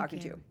time. Great talking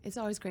to you. It's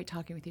always great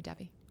talking with you,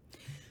 Debbie.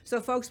 So,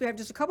 folks, we have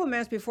just a couple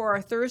minutes before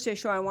our Thursday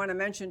show. I want to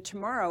mention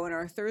tomorrow in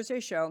our Thursday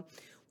show,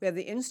 we have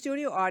the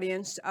in-studio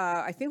audience.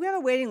 I think we have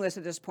a waiting list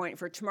at this point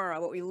for tomorrow,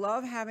 but we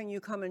love having you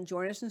come and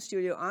join us in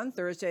studio on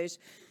Thursdays.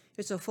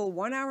 It's a full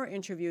 1-hour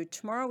interview.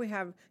 Tomorrow we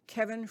have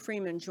Kevin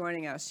Freeman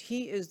joining us.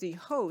 He is the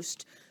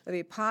host of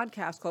a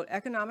podcast called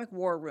Economic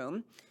War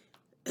Room.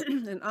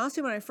 And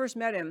honestly, when I first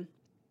met him,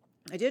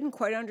 I didn't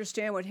quite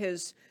understand where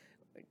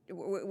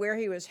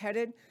he was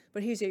headed,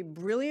 but he's a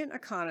brilliant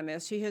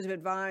economist. He has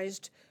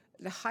advised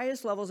the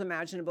highest levels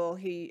imaginable.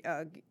 He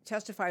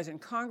testifies in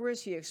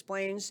Congress. He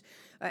explains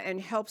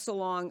and helps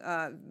along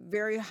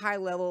very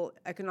high-level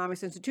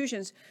economics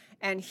institutions.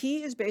 And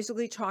he is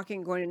basically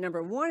going to,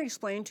 number one,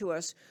 explain to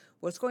us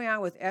what's going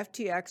on with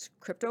FTX,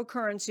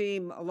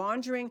 cryptocurrency,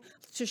 laundering.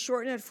 To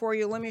shorten it for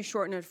you, let me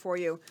shorten it for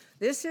you.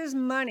 This is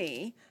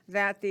money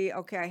that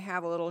I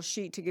have a little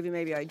sheet to give you,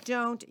 maybe I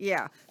don't.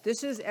 Yeah,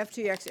 this is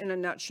FTX in a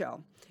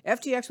nutshell.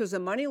 FTX was a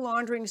money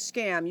laundering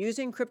scam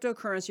using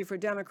cryptocurrency for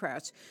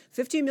Democrats.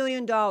 $50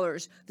 million.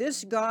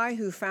 This guy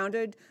who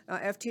founded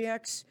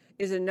FTX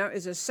is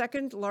a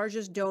second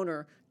largest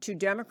donor to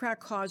Democrat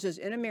causes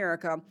in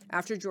America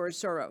after George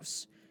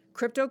Soros.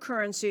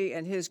 Cryptocurrency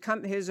and his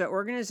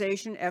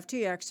organization,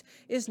 FTX,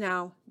 is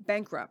now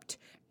bankrupt.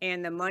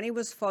 And the money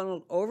was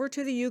funneled over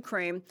to the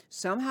Ukraine,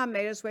 somehow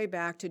made its way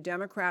back to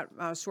Democrat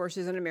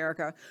sources in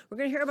America. We're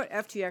going to hear about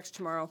FTX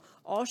tomorrow.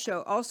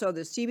 Also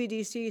the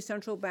CBDC,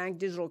 central bank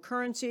digital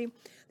currency,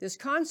 this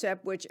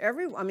concept which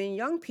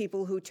young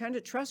people who tend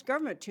to trust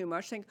government too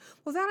much think,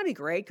 well, that'll be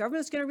great.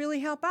 Government's going to really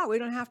help out. We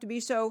don't have to be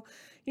so,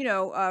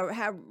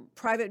 have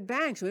private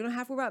banks. We don't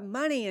have to worry about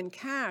money and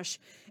cash.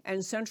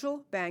 And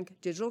central bank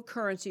digital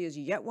currency is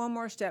yet one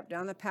more step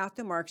down the path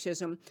to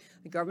Marxism.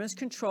 The government's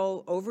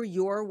control over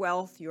your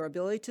wealth, your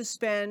ability to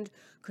spend,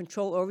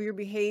 control over your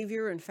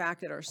behavior. In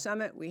fact, at our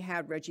summit, we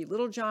had Reggie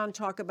Littlejohn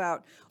talk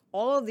about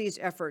all of these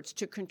efforts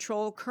to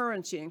control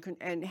currency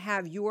and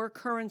have your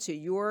currency,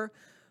 your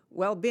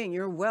well-being,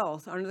 your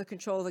wealth under the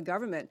control of the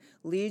government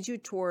leads you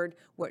toward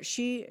what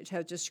she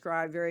has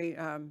described very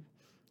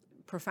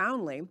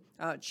profoundly,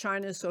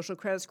 China's social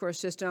credit score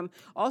system.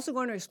 Also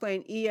going to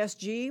explain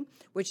ESG,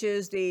 which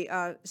is the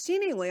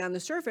seemingly on the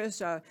surface,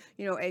 a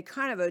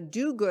kind of a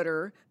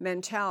do-gooder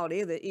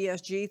mentality, the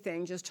ESG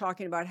thing, just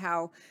talking about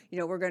how,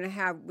 we're going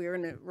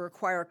to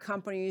require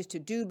companies to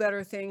do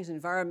better things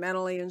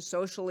environmentally and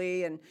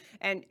socially. And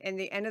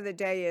the end of the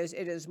day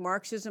it is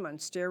Marxism on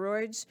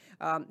steroids.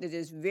 It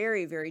is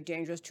very, very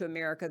dangerous to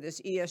America,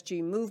 this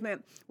ESG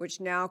movement, which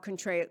now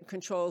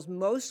controls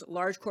most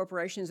large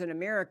corporations in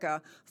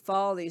America,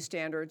 follow these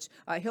standards.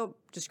 He'll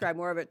describe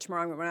more of it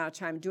tomorrow. I'm going to run out of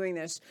time doing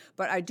this.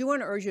 But I do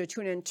want to urge you to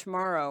tune in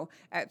tomorrow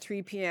at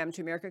 3 p.m.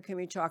 to America Can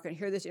We Talk and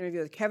hear this interview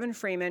with Kevin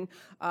Freeman.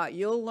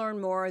 You'll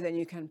learn more than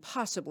you can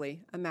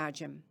possibly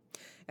imagine.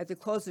 At the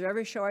close of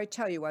every show, I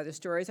tell you why the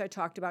stories I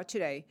talked about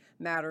today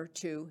matter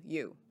to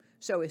you.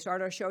 So we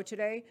start our show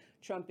today.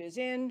 Trump is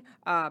in,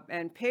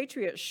 and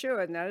Patriots should,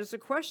 and that is the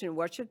question,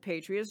 what should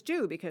Patriots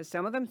do? Because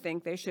some of them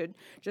think they should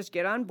just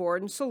get on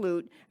board and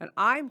salute. And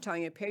I'm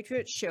telling you,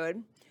 Patriots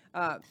should.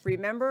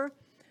 Remember,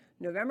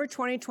 November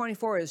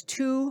 2024 is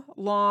 2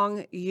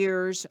 long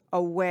years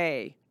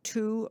away.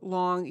 2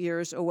 long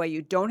years away.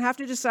 You don't have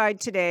to decide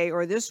today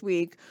or this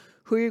week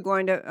who you're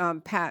going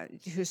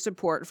to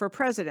support for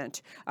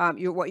president.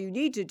 What you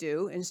need to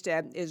do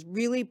instead is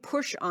really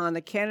push on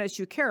the candidates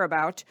you care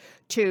about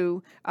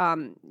to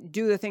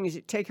do the things,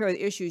 take care of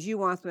the issues you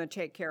want them to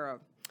take care of.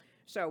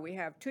 So we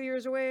have 2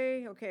 years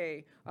away.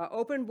 Okay.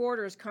 Open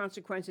borders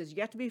consequences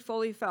yet to be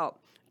fully felt.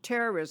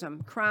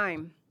 Terrorism,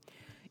 crime.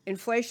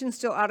 Inflation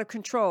still out of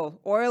control.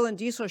 Oil and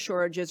diesel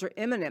shortages are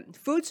imminent.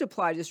 Food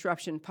supply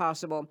disruption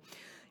possible.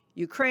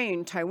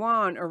 Ukraine,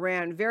 Taiwan,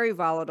 Iran, very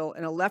volatile,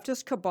 and a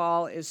leftist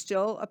cabal is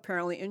still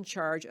apparently in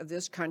charge of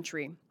this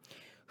country.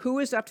 Who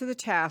is up to the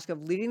task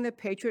of leading the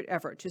Patriot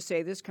effort to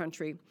save this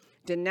country,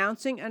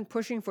 denouncing and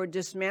pushing for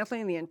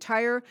dismantling the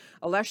entire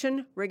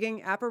election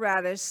rigging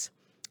apparatus?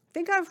 I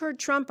think I've heard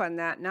Trump on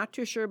that, not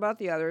too sure about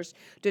the others.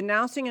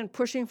 Denouncing and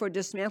pushing for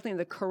dismantling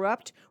the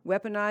corrupt,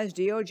 weaponized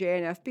DOJ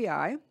and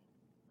FBI.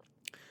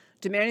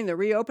 Demanding the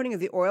reopening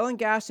of the oil and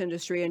gas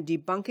industry and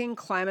debunking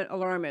climate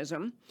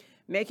alarmism.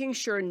 Making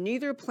sure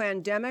neither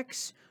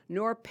pandemics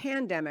nor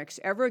pandemics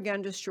ever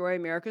again destroy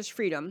America's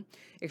freedom,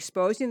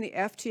 exposing the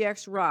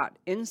FTX rot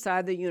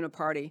inside the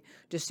Uniparty.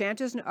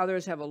 DeSantis and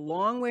others have a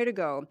long way to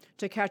go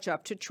to catch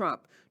up to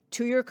Trump.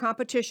 Two-year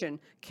competition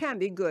can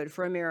be good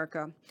for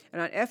America.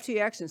 And on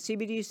FTX and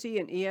CBDC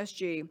and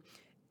ESG,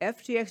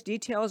 FTX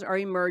details are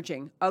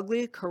emerging,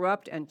 ugly,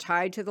 corrupt, and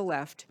tied to the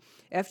left.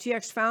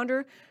 FTX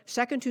founder,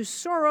 second to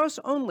Soros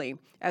only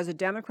as a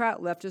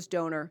Democrat leftist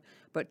donor.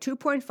 But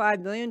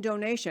 $2.5 million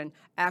donation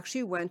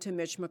actually went to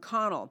Mitch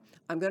McConnell.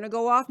 I'm going to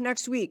go off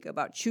next week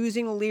about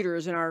choosing the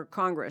leaders in our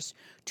Congress.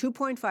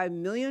 $2.5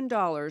 million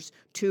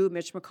to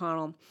Mitch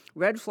McConnell.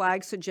 Red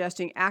flags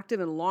suggesting active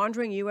in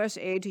laundering U.S.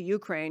 aid to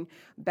Ukraine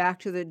back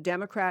to the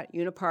Democrat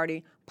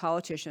Uniparty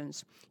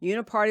politicians.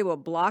 Uniparty will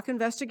block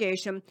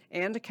investigation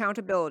and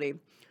accountability.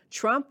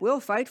 Trump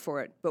will fight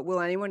for it, but will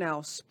anyone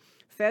else?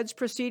 Feds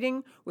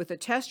proceeding with the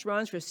test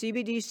runs for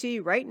CBDC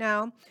right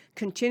now,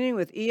 continuing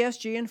with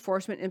ESG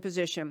enforcement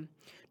imposition.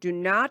 Do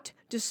not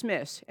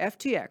dismiss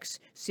FTX,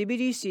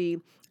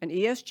 CBDC, and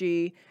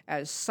ESG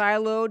as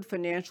siloed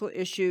financial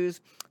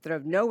issues that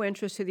have no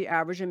interest to the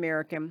average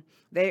American.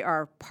 They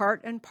are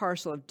part and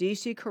parcel of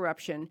DC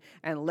corruption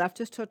and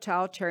leftist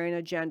totalitarian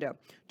agenda.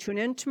 Tune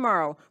in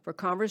tomorrow for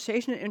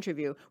conversation and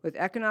interview with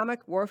economic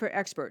warfare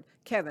expert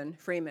Kevin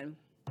Freeman.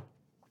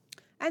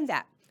 And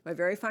that, my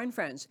very fine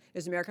friends,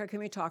 is America Can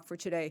We Talk for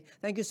today.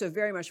 Thank you so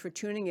very much for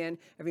tuning in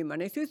every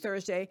Monday through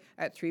Thursday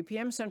at 3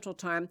 p.m. Central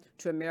Time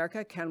to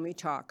America Can We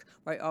Talk,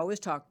 where I always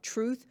talk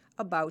truth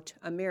about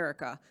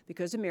America,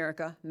 because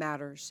America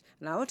matters.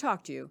 And I will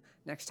talk to you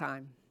next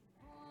time.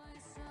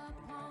 Voice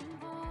upon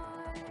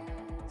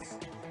voice,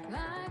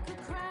 like a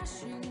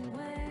crashing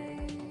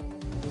wave.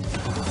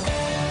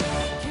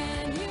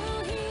 Can you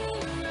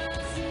hear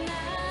us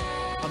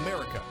now?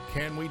 America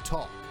Can We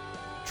Talk?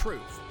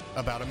 Truth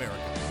about America.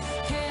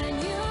 Can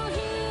you